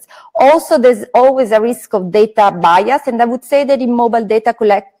dangers. Also, there's always a risk of data bias, and I would say that in mobile data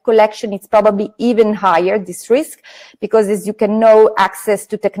collection, it's probably even higher, this risk, because as you can know, access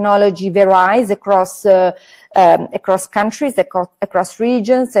to technology varies across countries, across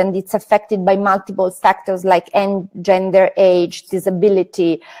regions, and it's affected by multiple factors like gender, age,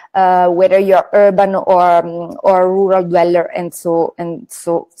 disability, whether you're urban or rural dweller, and so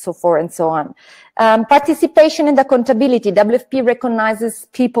forth and so on. Participation and accountability. WFP recognizes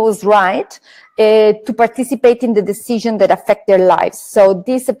people's right to participate in the decisions that affect their lives. So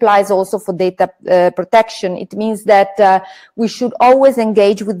this applies also for data protection. It means that we should always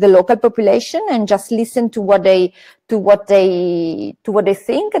engage with the local population and just listen to what they think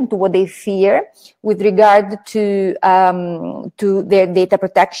and to what they fear with regard to their data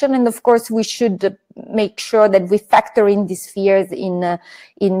protection. And of course, we should make sure that we factor in these fears in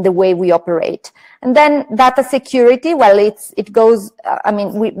the way we operate. And then data security. Well, it goes. I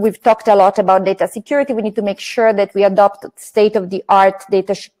mean, we've talked a lot about data security. We need to make sure that we adopt state-of-the-art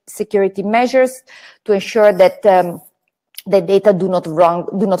data security measures to ensure that the data do not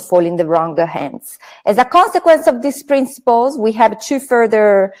fall in the wrong hands. As a consequence of these principles, we have two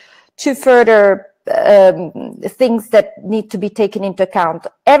further things that need to be taken into account.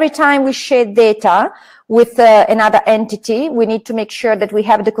 Every time we share data with another entity, we need to make sure that we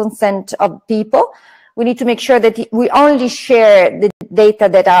have the consent of people. We need to make sure that we only share the data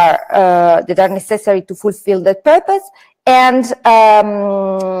that are necessary to fulfill that purpose, and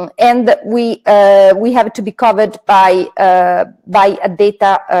we have to be covered by a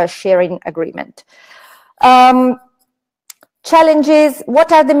data sharing agreement. Challenges.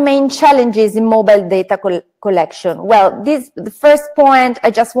 What are the main challenges in mobile data collection? Well, the first point I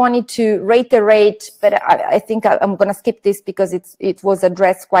just wanted to reiterate, but I think I'm going to skip this because it was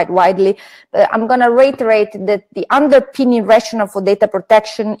addressed quite widely. But I'm going to reiterate that the underpinning rationale for data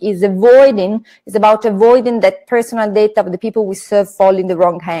protection is about avoiding that personal data of the people we serve fall in the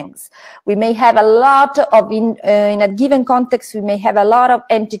wrong hands. We may have a lot of, in a given context, we may have a lot of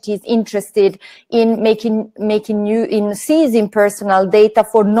entities interested in in seizing personal data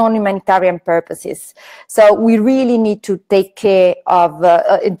for non-humanitarian purposes. So we really need to take care of,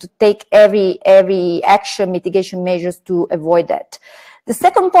 to take every action, mitigation measures to avoid that. The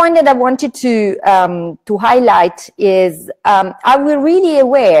second point that I wanted to highlight is, are we really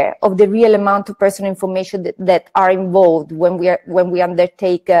aware of the real amount of personal information that are involved when we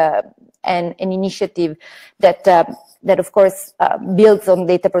undertake an initiative that of course builds on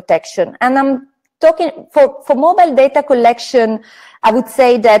data protection? And I'm talking for mobile data collection. I would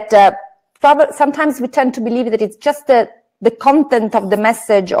say that sometimes we tend to believe that it's just the content of the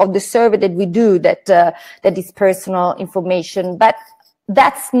message of the survey that we do that is personal information, but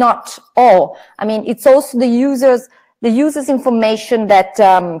that's not all. I mean, it's also the users' information that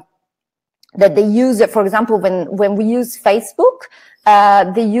the user, for example, when we use Facebook,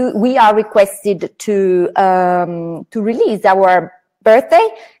 we are requested to release our birthday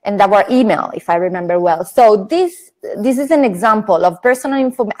and our email, if I remember well. So this is an example of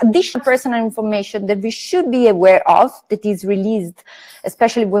additional personal information that we should be aware of, that is released,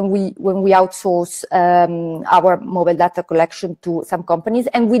 especially when we outsource our mobile data collection to some companies,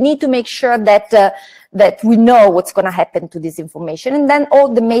 and we need to make sure that that we know what's going to happen to this information. And then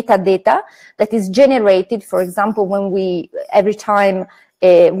all the metadata that is generated, for example, when every time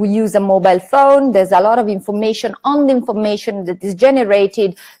we use a mobile phone, there's a lot of information on the information that is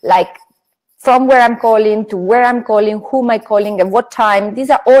generated, like from where I'm calling to where I'm calling, who am I calling, at what time. These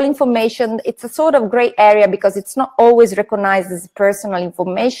are all information. It's a sort of gray area because it's not always recognized as personal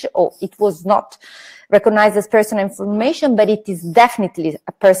information, or it was not recognized as personal information, but it is definitely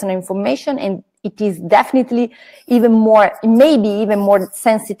a personal information, and it is definitely even more, maybe even more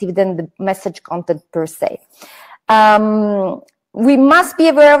sensitive than the message content per se. We must be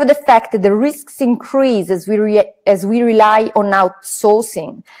aware of the fact that the risks increase as we rely on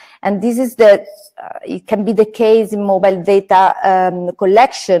outsourcing, and this is it can be the case in mobile data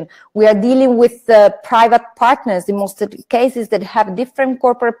collection. We are dealing with private partners in most of the cases that have different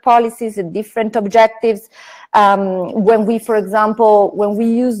corporate policies and different objectives. When we, for example, when we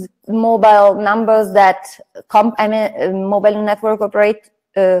use mobile numbers that mobile network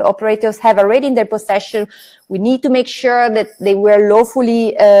operators have already in their possession, we need to make sure that they were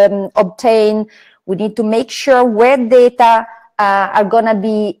lawfully obtained. We need to make sure where data are going to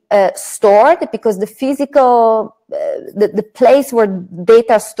be stored, because the physical, the place where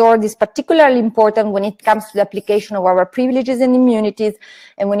data are stored is particularly important when it comes to the application of our privileges and immunities,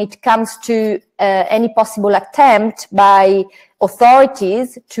 and when it comes to any possible attempt by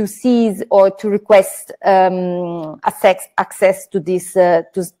authorities to seize or to request access to this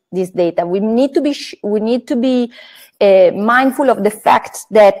data. We need to be mindful of the fact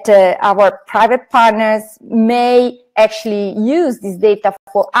that our private partners may actually use this data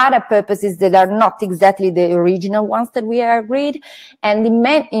for other purposes that are not exactly the original ones that we are agreed. And in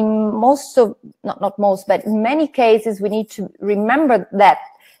many cases, we need to remember that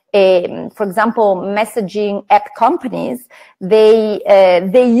for example, messaging app companies, they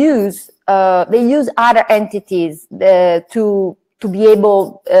use other entities to be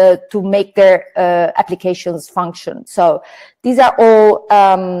able to make their applications function. So these are all,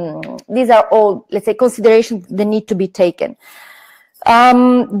 let's say, considerations that need to be taken.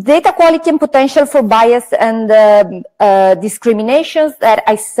 Data quality and potential for bias and discriminations that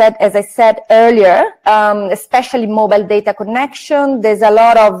as I said earlier, especially mobile data connection. There's a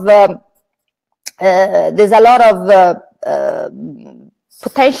lot of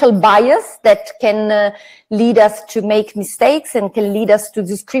potential bias that can lead us to make mistakes and can lead us to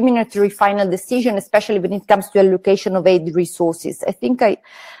discriminatory final decision, especially when it comes to allocation of aid resources. I think I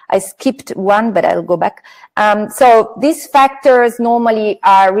skipped one, but I'll go back. So these factors normally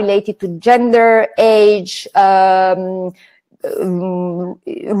are related to gender, age,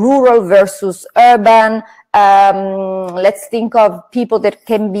 rural versus urban. Let's think of people that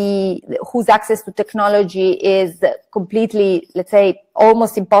whose access to technology is completely, let's say,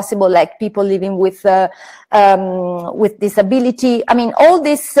 almost impossible, like people living with disability. I mean, all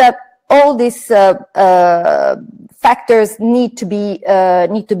these factors need to be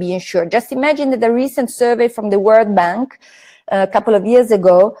ensured. Just imagine that a recent survey from the World Bank a couple of years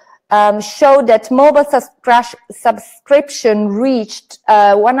ago showed that mobile subscription reached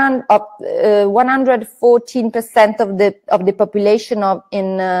 114% of the population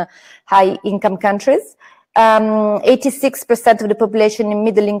in high income countries, 86% of the population in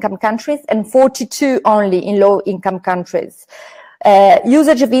middle income countries, and 42% only in low income countries.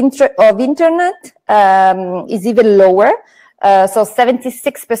 Usage of internet is even lower. So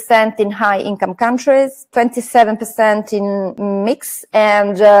 76% in high income countries, 27% in mix,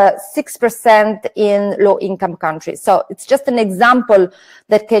 and 6% in low income countries. So it's just an example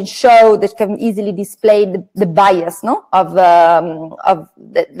that can show, that can easily display the bias,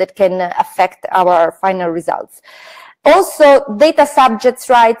 that can affect our final results. Also, data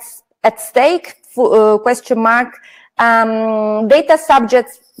subjects' rights at stake, question mark. Data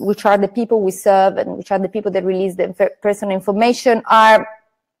subjects, which are the people we serve and which are the people that release the personal information, have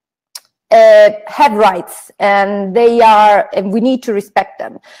rights, and and we need to respect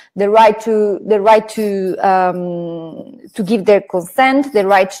them. The right to give their consent, the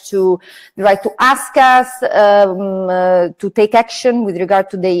right to ask us to take action with regard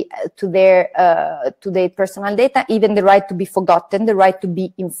to their personal data, even the right to be forgotten, the right to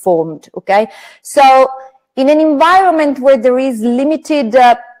be informed. Okay, so in an environment where there is limited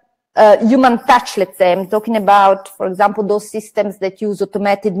human touch, let's say. I'm talking about, for example, those systems that use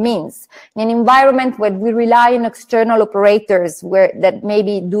automated means. In an environment where we rely on external operators that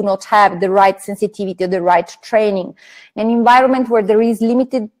maybe do not have the right sensitivity or the right training. In an environment where there is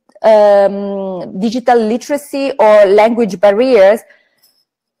limited digital literacy or language barriers,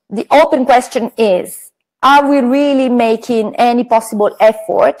 the open question is, are we really making any possible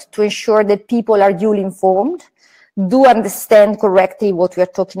effort to ensure that people are duly informed, do understand correctly what we are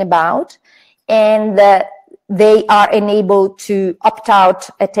talking about, and they are enabled to opt out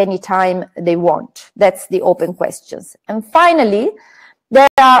at any time they want? That's the open questions. And finally, there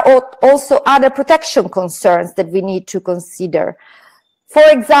are also other protection concerns that we need to consider. For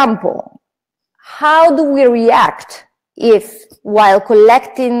example, how do we react if, while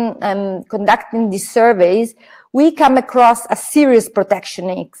collecting and conducting these surveys, we come across a serious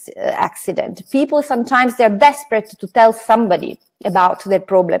protection accident? People sometimes, they're desperate to tell somebody about their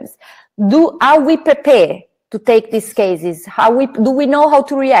problems. Are we prepared to take these cases? Do we know how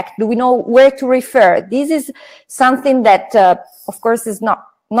to react? Do we know where to refer? This is something that, of course, is not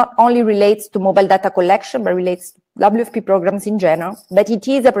only relates to mobile data collection, but relates to WFP programs in general, but it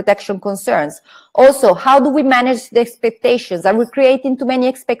is a protection concerns. Also, how do we manage the expectations? Are we creating too many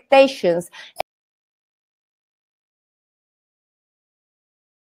expectations?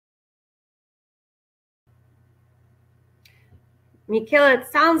 Michaela, it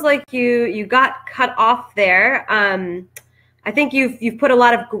sounds like you got cut off there. I think you've put a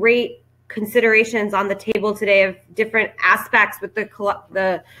lot of great considerations on the table today of different aspects with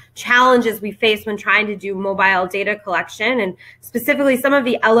the challenges we face when trying to do mobile data collection, and specifically some of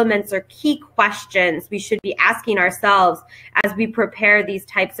the elements or key questions we should be asking ourselves as we prepare these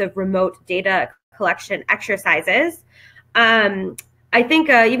types of remote data collection exercises. I think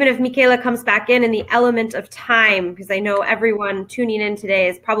even if Michaela comes back in the element of time, because I know everyone tuning in today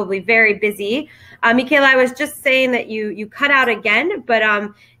is probably very busy. Michaela, I was just saying that you cut out again, but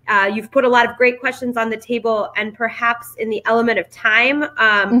you've put a lot of great questions on the table, and perhaps in the element of time,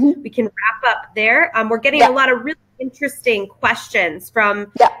 we can wrap up there. We're getting a lot of really interesting questions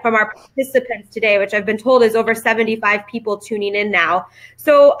from our participants today, which I've been told is over 75 people tuning in now.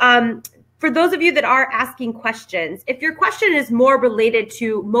 So for those of you that are asking questions, if your question is more related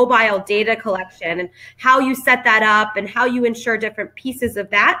to mobile data collection and how you set that up and how you ensure different pieces of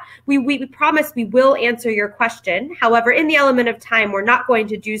that, we promise we will answer your question. However, in the element of time, we're not going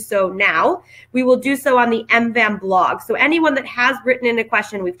to do so now. We will do so on the MVAM blog. So anyone that has written in a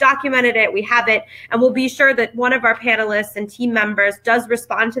question, we've documented it, we have it, and we'll be sure that one of our panelists and team members does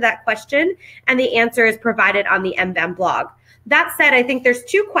respond to that question, and the answer is provided on the MVAM blog. That said, I think there's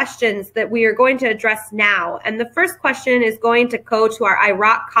two questions that we are going to address now. And the first question is going to go to our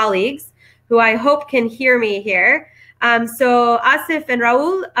Iraq colleagues, who I hope can hear me here. So Asif and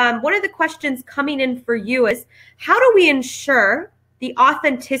Raul, one of the questions coming in for you is, how do we ensure the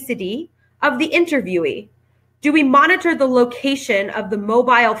authenticity of the interviewee? Do we monitor the location of the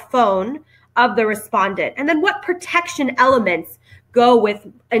mobile phone of the respondent? And then what protection elements go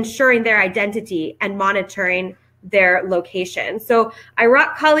with ensuring their identity and monitoring their location? So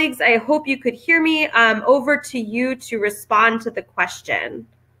Iraq colleagues, I hope you could hear me. Over to you to respond to the question.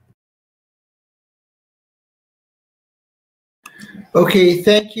 Okay,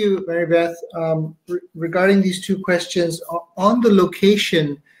 thank you, Mary Beth. Regarding these two questions, on the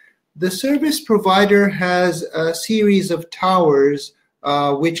location, the service provider has a series of towers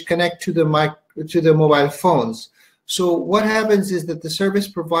which connect to the mobile phones. So what happens is that the service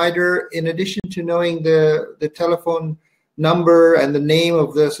provider, in addition to knowing the telephone number and the name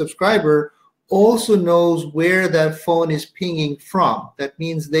of the subscriber, also knows where that phone is pinging from. That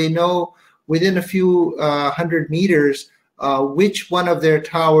means they know within a few 100 meters which one of their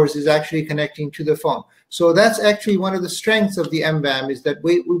towers is actually connecting to the phone. So that's actually one of the strengths of the MVAM, is that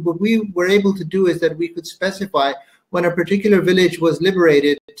what we were able to do is that we could specify when a particular village was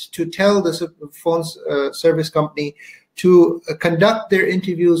liberated to tell the phone service company to conduct their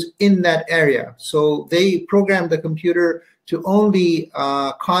interviews in that area. So they programmed the computer to only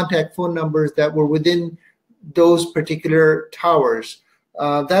contact phone numbers that were within those particular towers.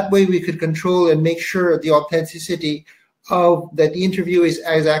 That way we could control and make sure the authenticity of that the interview is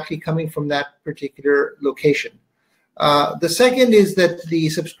actually coming from that particular location. The second is that the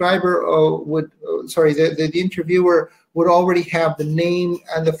subscriber the interviewer would already have the name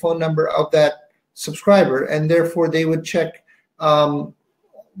and the phone number of that subscriber, and therefore they would check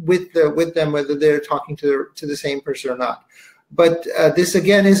with them whether they're talking to the same person or not. But this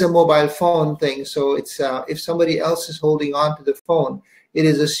again is a mobile phone thing, so it's if somebody else is holding on to the phone, it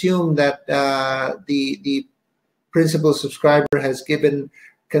is assumed that the principal subscriber has given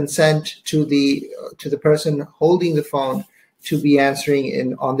consent to the person holding the phone to be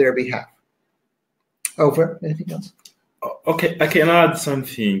answering on their behalf. Over. Anything else? Okay, I can add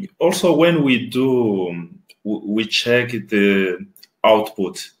something. Also, when we check the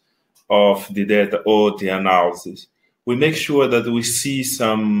output of the data or the analysis, we make sure that we see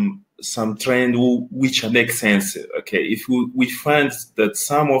some trend which makes sense. Okay, if we find that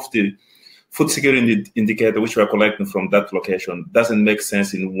some of the food security indicator which we are collecting from that location doesn't make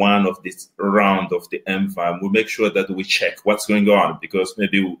sense in one of this round of the MVAM, we make sure that we check what's going on, because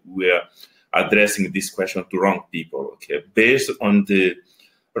maybe we are addressing this question to wrong people. Okay, based on the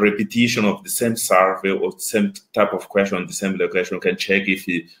repetition of the same survey or same type of question on the same location, we can check if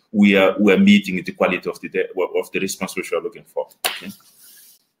we are meeting the quality of the response which we are looking for. Okay.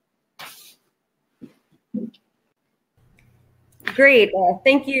 Great.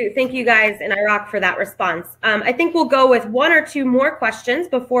 Thank you guys in Iraq for that response. I think we'll go with one or two more questions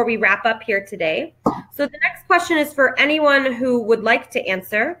before we wrap up here today. So the next question is for anyone who would like to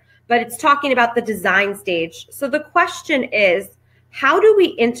answer, but it's talking about the design stage. So the question is, how do we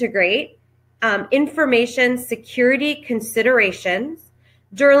integrate information security considerations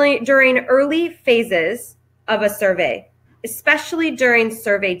during early phases of a survey, especially during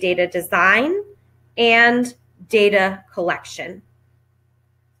survey data design and data collection?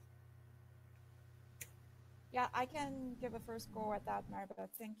 Yeah, I can give a first go at that, Maribeth.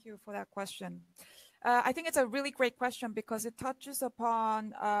 Thank you for that question. I think it's a really great question because it touches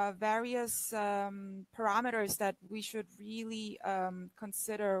upon various parameters that we should really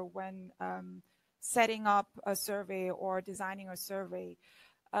consider when setting up a survey or designing a survey.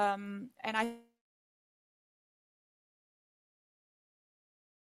 And I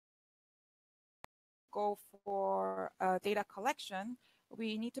go for data collection,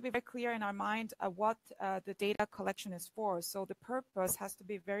 we need to be very clear in our mind what the data collection is for. So the purpose has to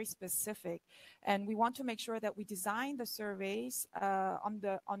be very specific, and we want to make sure that we design the surveys on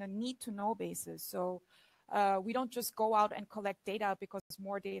a need-to-know basis. So we don't just go out and collect data because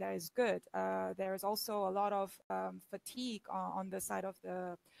more data is good. There is also a lot of fatigue on the side of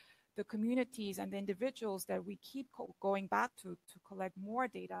the communities and the individuals that we keep going back to collect more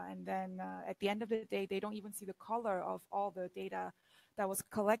data, and then at the end of the day, they don't even see the color of all the data that was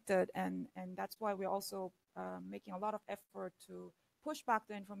collected, and that's why we're also making a lot of effort to push back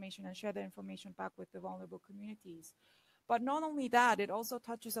the information and share the information back with the vulnerable communities. But not only that, it also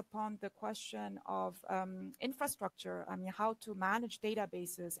touches upon the question of infrastructure. I mean, how to manage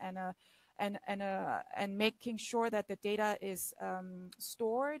databases and making sure that the data is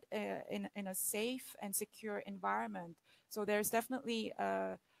stored in a safe and secure environment. So there's definitely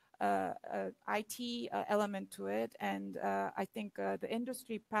IT element to it, and I think the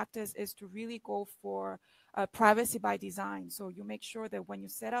industry practice is to really go for privacy by design. So you make sure that when you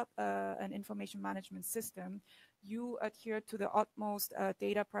set up an information management system, you adhere to the utmost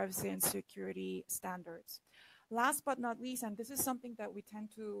data privacy and security standards. Last but not least, and this is something that we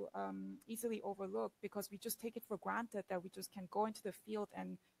tend to easily overlook because we just take it for granted that we just can go into the field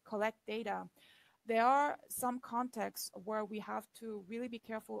and collect data. There are some contexts where we have to really be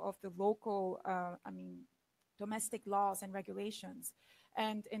careful of the local, domestic laws and regulations.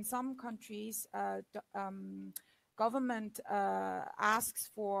 And in some countries, government asks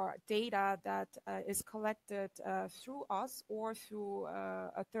for data that is collected through us or through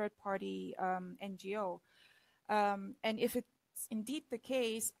a third-party NGO. And if it's indeed the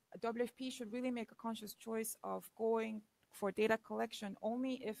case, WFP should really make a conscious choice of going for data collection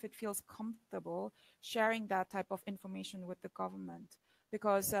only if it feels comfortable sharing that type of information with the government,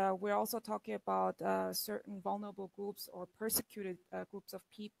 because we're also talking about certain vulnerable groups or persecuted groups of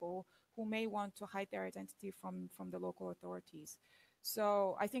people who may want to hide their identity from the local authorities.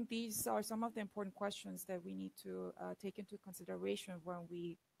 So I think these are some of the important questions that we need to take into consideration when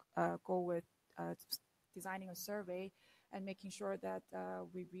we go with designing a survey and making sure that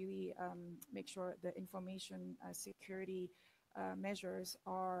we really make sure the information security measures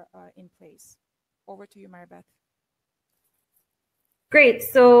are in place. Over to you, Maribeth. Great.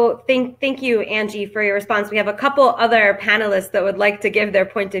 So thank you, Angie, for your response. We have a couple other panelists that would like to give their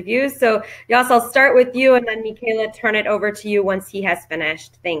point of view. So Yas, I'll start with you, and then Michaela, turn it over to you once he has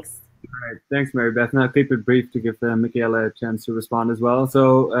finished. Thanks. All right. Thanks, Maribeth. And I'll keep it brief to give Michaela a chance to respond as well.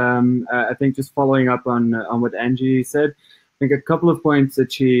 So I think just following up on what Angie said, I think a couple of points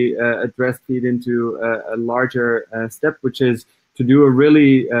that she addressed feed into a larger step, which is to do a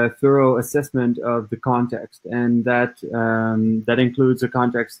really thorough assessment of the context, and that that includes a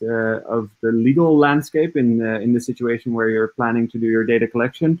context of the legal landscape in the situation where you're planning to do your data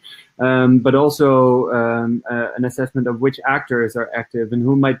collection, but also an assessment of which actors are active and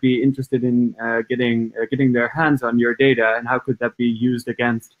who might be interested in getting their hands on your data, and how could that be used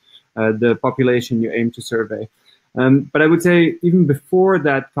against the population you aim to survey. But I would say even before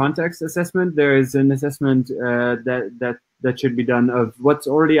that context assessment, there is an assessment that should be done of what's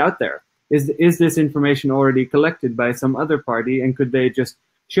already out there. Is this information already collected by some other party, and could they just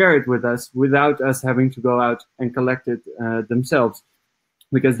share it with us without us having to go out and collect it themselves?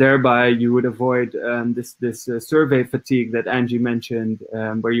 Because thereby you would avoid this survey fatigue that Angie mentioned,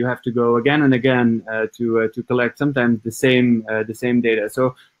 where you have to go again and again to collect sometimes the same data.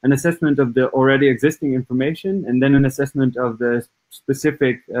 So an assessment of the already existing information, and then an assessment of the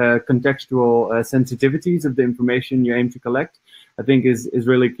specific contextual sensitivities of the information you aim to collect, I think is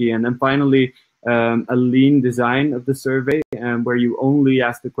really key. And then finally, a lean design of the survey, where you only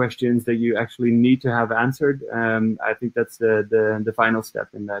ask the questions that you actually need to have answered. I think that's the final step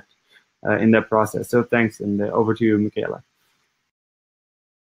in that process. So thanks, and over to you, Michaela.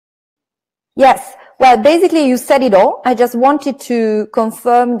 Yes, well, basically you said it all. I just wanted to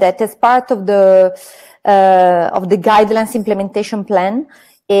confirm that as part of the guidelines implementation plan,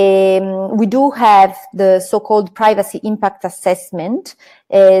 we do have the so-called privacy impact assessment,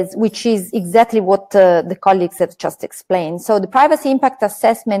 which is exactly what the colleagues have just explained. So the privacy impact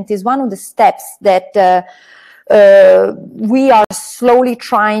assessment is one of the steps that we are slowly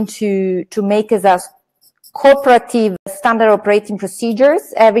trying to make as a cooperative standard operating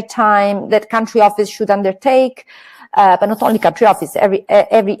procedures every time that country office should undertake, but not only country office,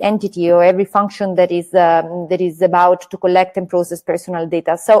 every entity or every function that is about to collect and process personal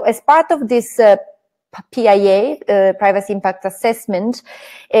data. So as part of this PIA, privacy impact assessment,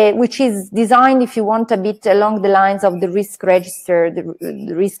 which is designed, if you want, a bit along the lines of the risk register,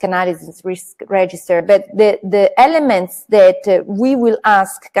 the risk analysis risk register. But the elements that we will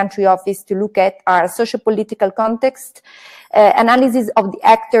ask country office to look at are social-political context, analysis of the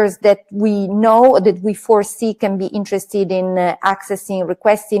actors that we know, that we foresee can be interested in accessing,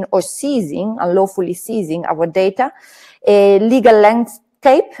 requesting, or seizing, unlawfully seizing our data, legal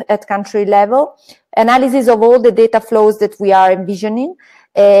landscape at country level, analysis of all the data flows that we are envisioning,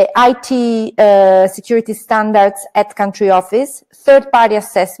 IT security standards at country office, third-party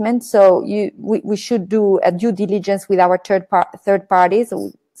assessment. So we should do a due diligence with our third parties,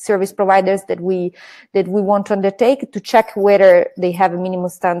 service providers that we want to undertake, to check whether they have minimum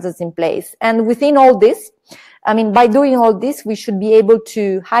standards in place. And within all this, I mean, by doing all this, we should be able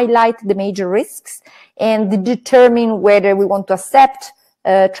to highlight the major risks and determine whether we want to accept,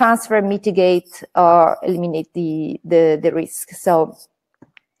 transfer, mitigate, or eliminate the risk. So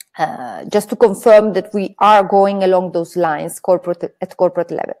just to confirm that we are going along those lines at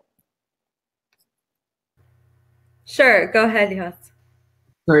corporate level. Sure, go ahead, Jos.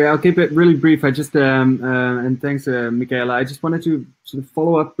 Sorry, I'll keep it really brief. I just, and thanks, Michaela. I just wanted to sort of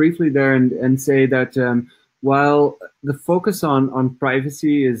follow up briefly there and say that while the focus on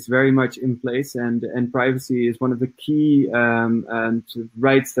privacy is very much in place, and privacy is one of the key sort of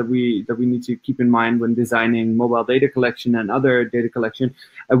rights that we need to keep in mind when designing mobile data collection and other data collection,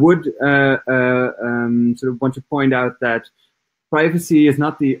 I would sort of want to point out that privacy is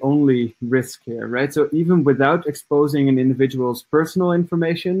not the only risk here, right? So even without exposing an individual's personal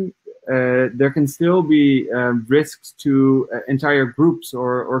information, there can still be risks to entire groups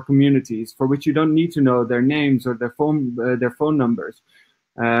or communities for which you don't need to know their names or their phone numbers.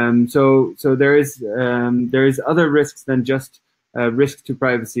 So there is other risks than just risk to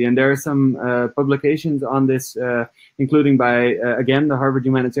privacy, and there are some publications on this, including by again the Harvard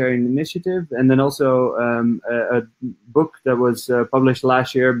Humanitarian Initiative, and then also a book that was published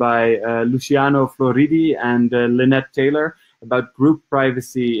last year by Luciano Floridi and Lynette Taylor about group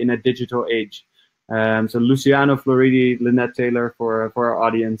privacy in a digital age. So Luciano Floridi, Lynette Taylor, for our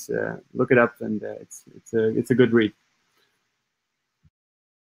audience, look it up, and it's a good read.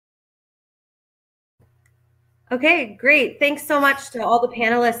 Okay, great. Thanks so much to all the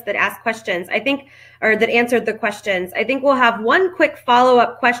panelists that asked questions. I think, or that answered the questions. I think we'll have one quick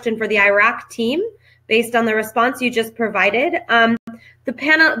follow-up question for the Iraq team based on the response you just provided. The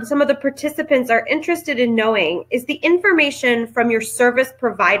panel, some of the participants are interested in knowing, is the information from your service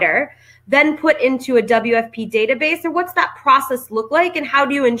provider then put into a WFP database, or what's that process look like, and how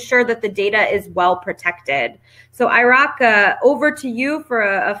do you ensure that the data is well protected? So Iraq, over to you for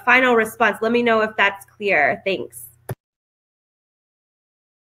a final response. Let me know if that's clear. Thanks.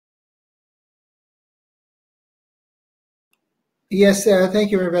 Yes,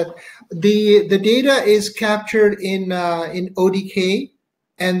 thank you, Maribeth. The data is captured in ODK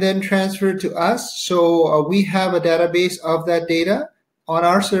and then transferred to us. So we have a database of that data on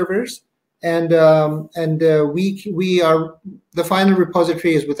our servers, and we are, the final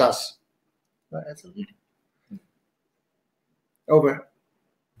repository is with us. Over.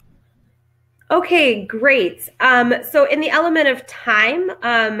 Okay, great. So in the element of time,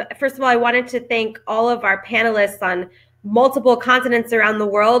 first of all, I wanted to thank all of our panelists on multiple continents around the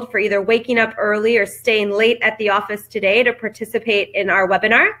world for either waking up early or staying late at the office today to participate in our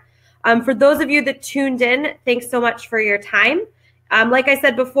webinar. For those of you that tuned in, thanks so much for your time. Like I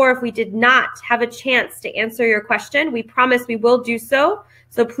said before, if we did not have a chance to answer your question, we promise we will do so.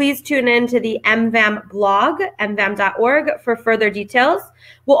 So please tune in to the MVAM blog, mvam.org, for further details.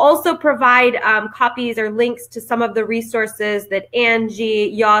 We'll also provide copies or links to some of the resources that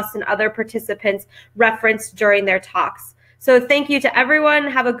Angie, Jos, and other participants referenced during their talks. So thank you to everyone.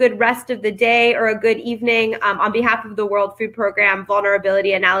 Have a good rest of the day or a good evening. On behalf of the World Food Program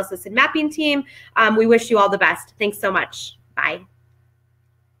Vulnerability Analysis and Mapping Team, we wish you all the best. Thanks so much. Bye.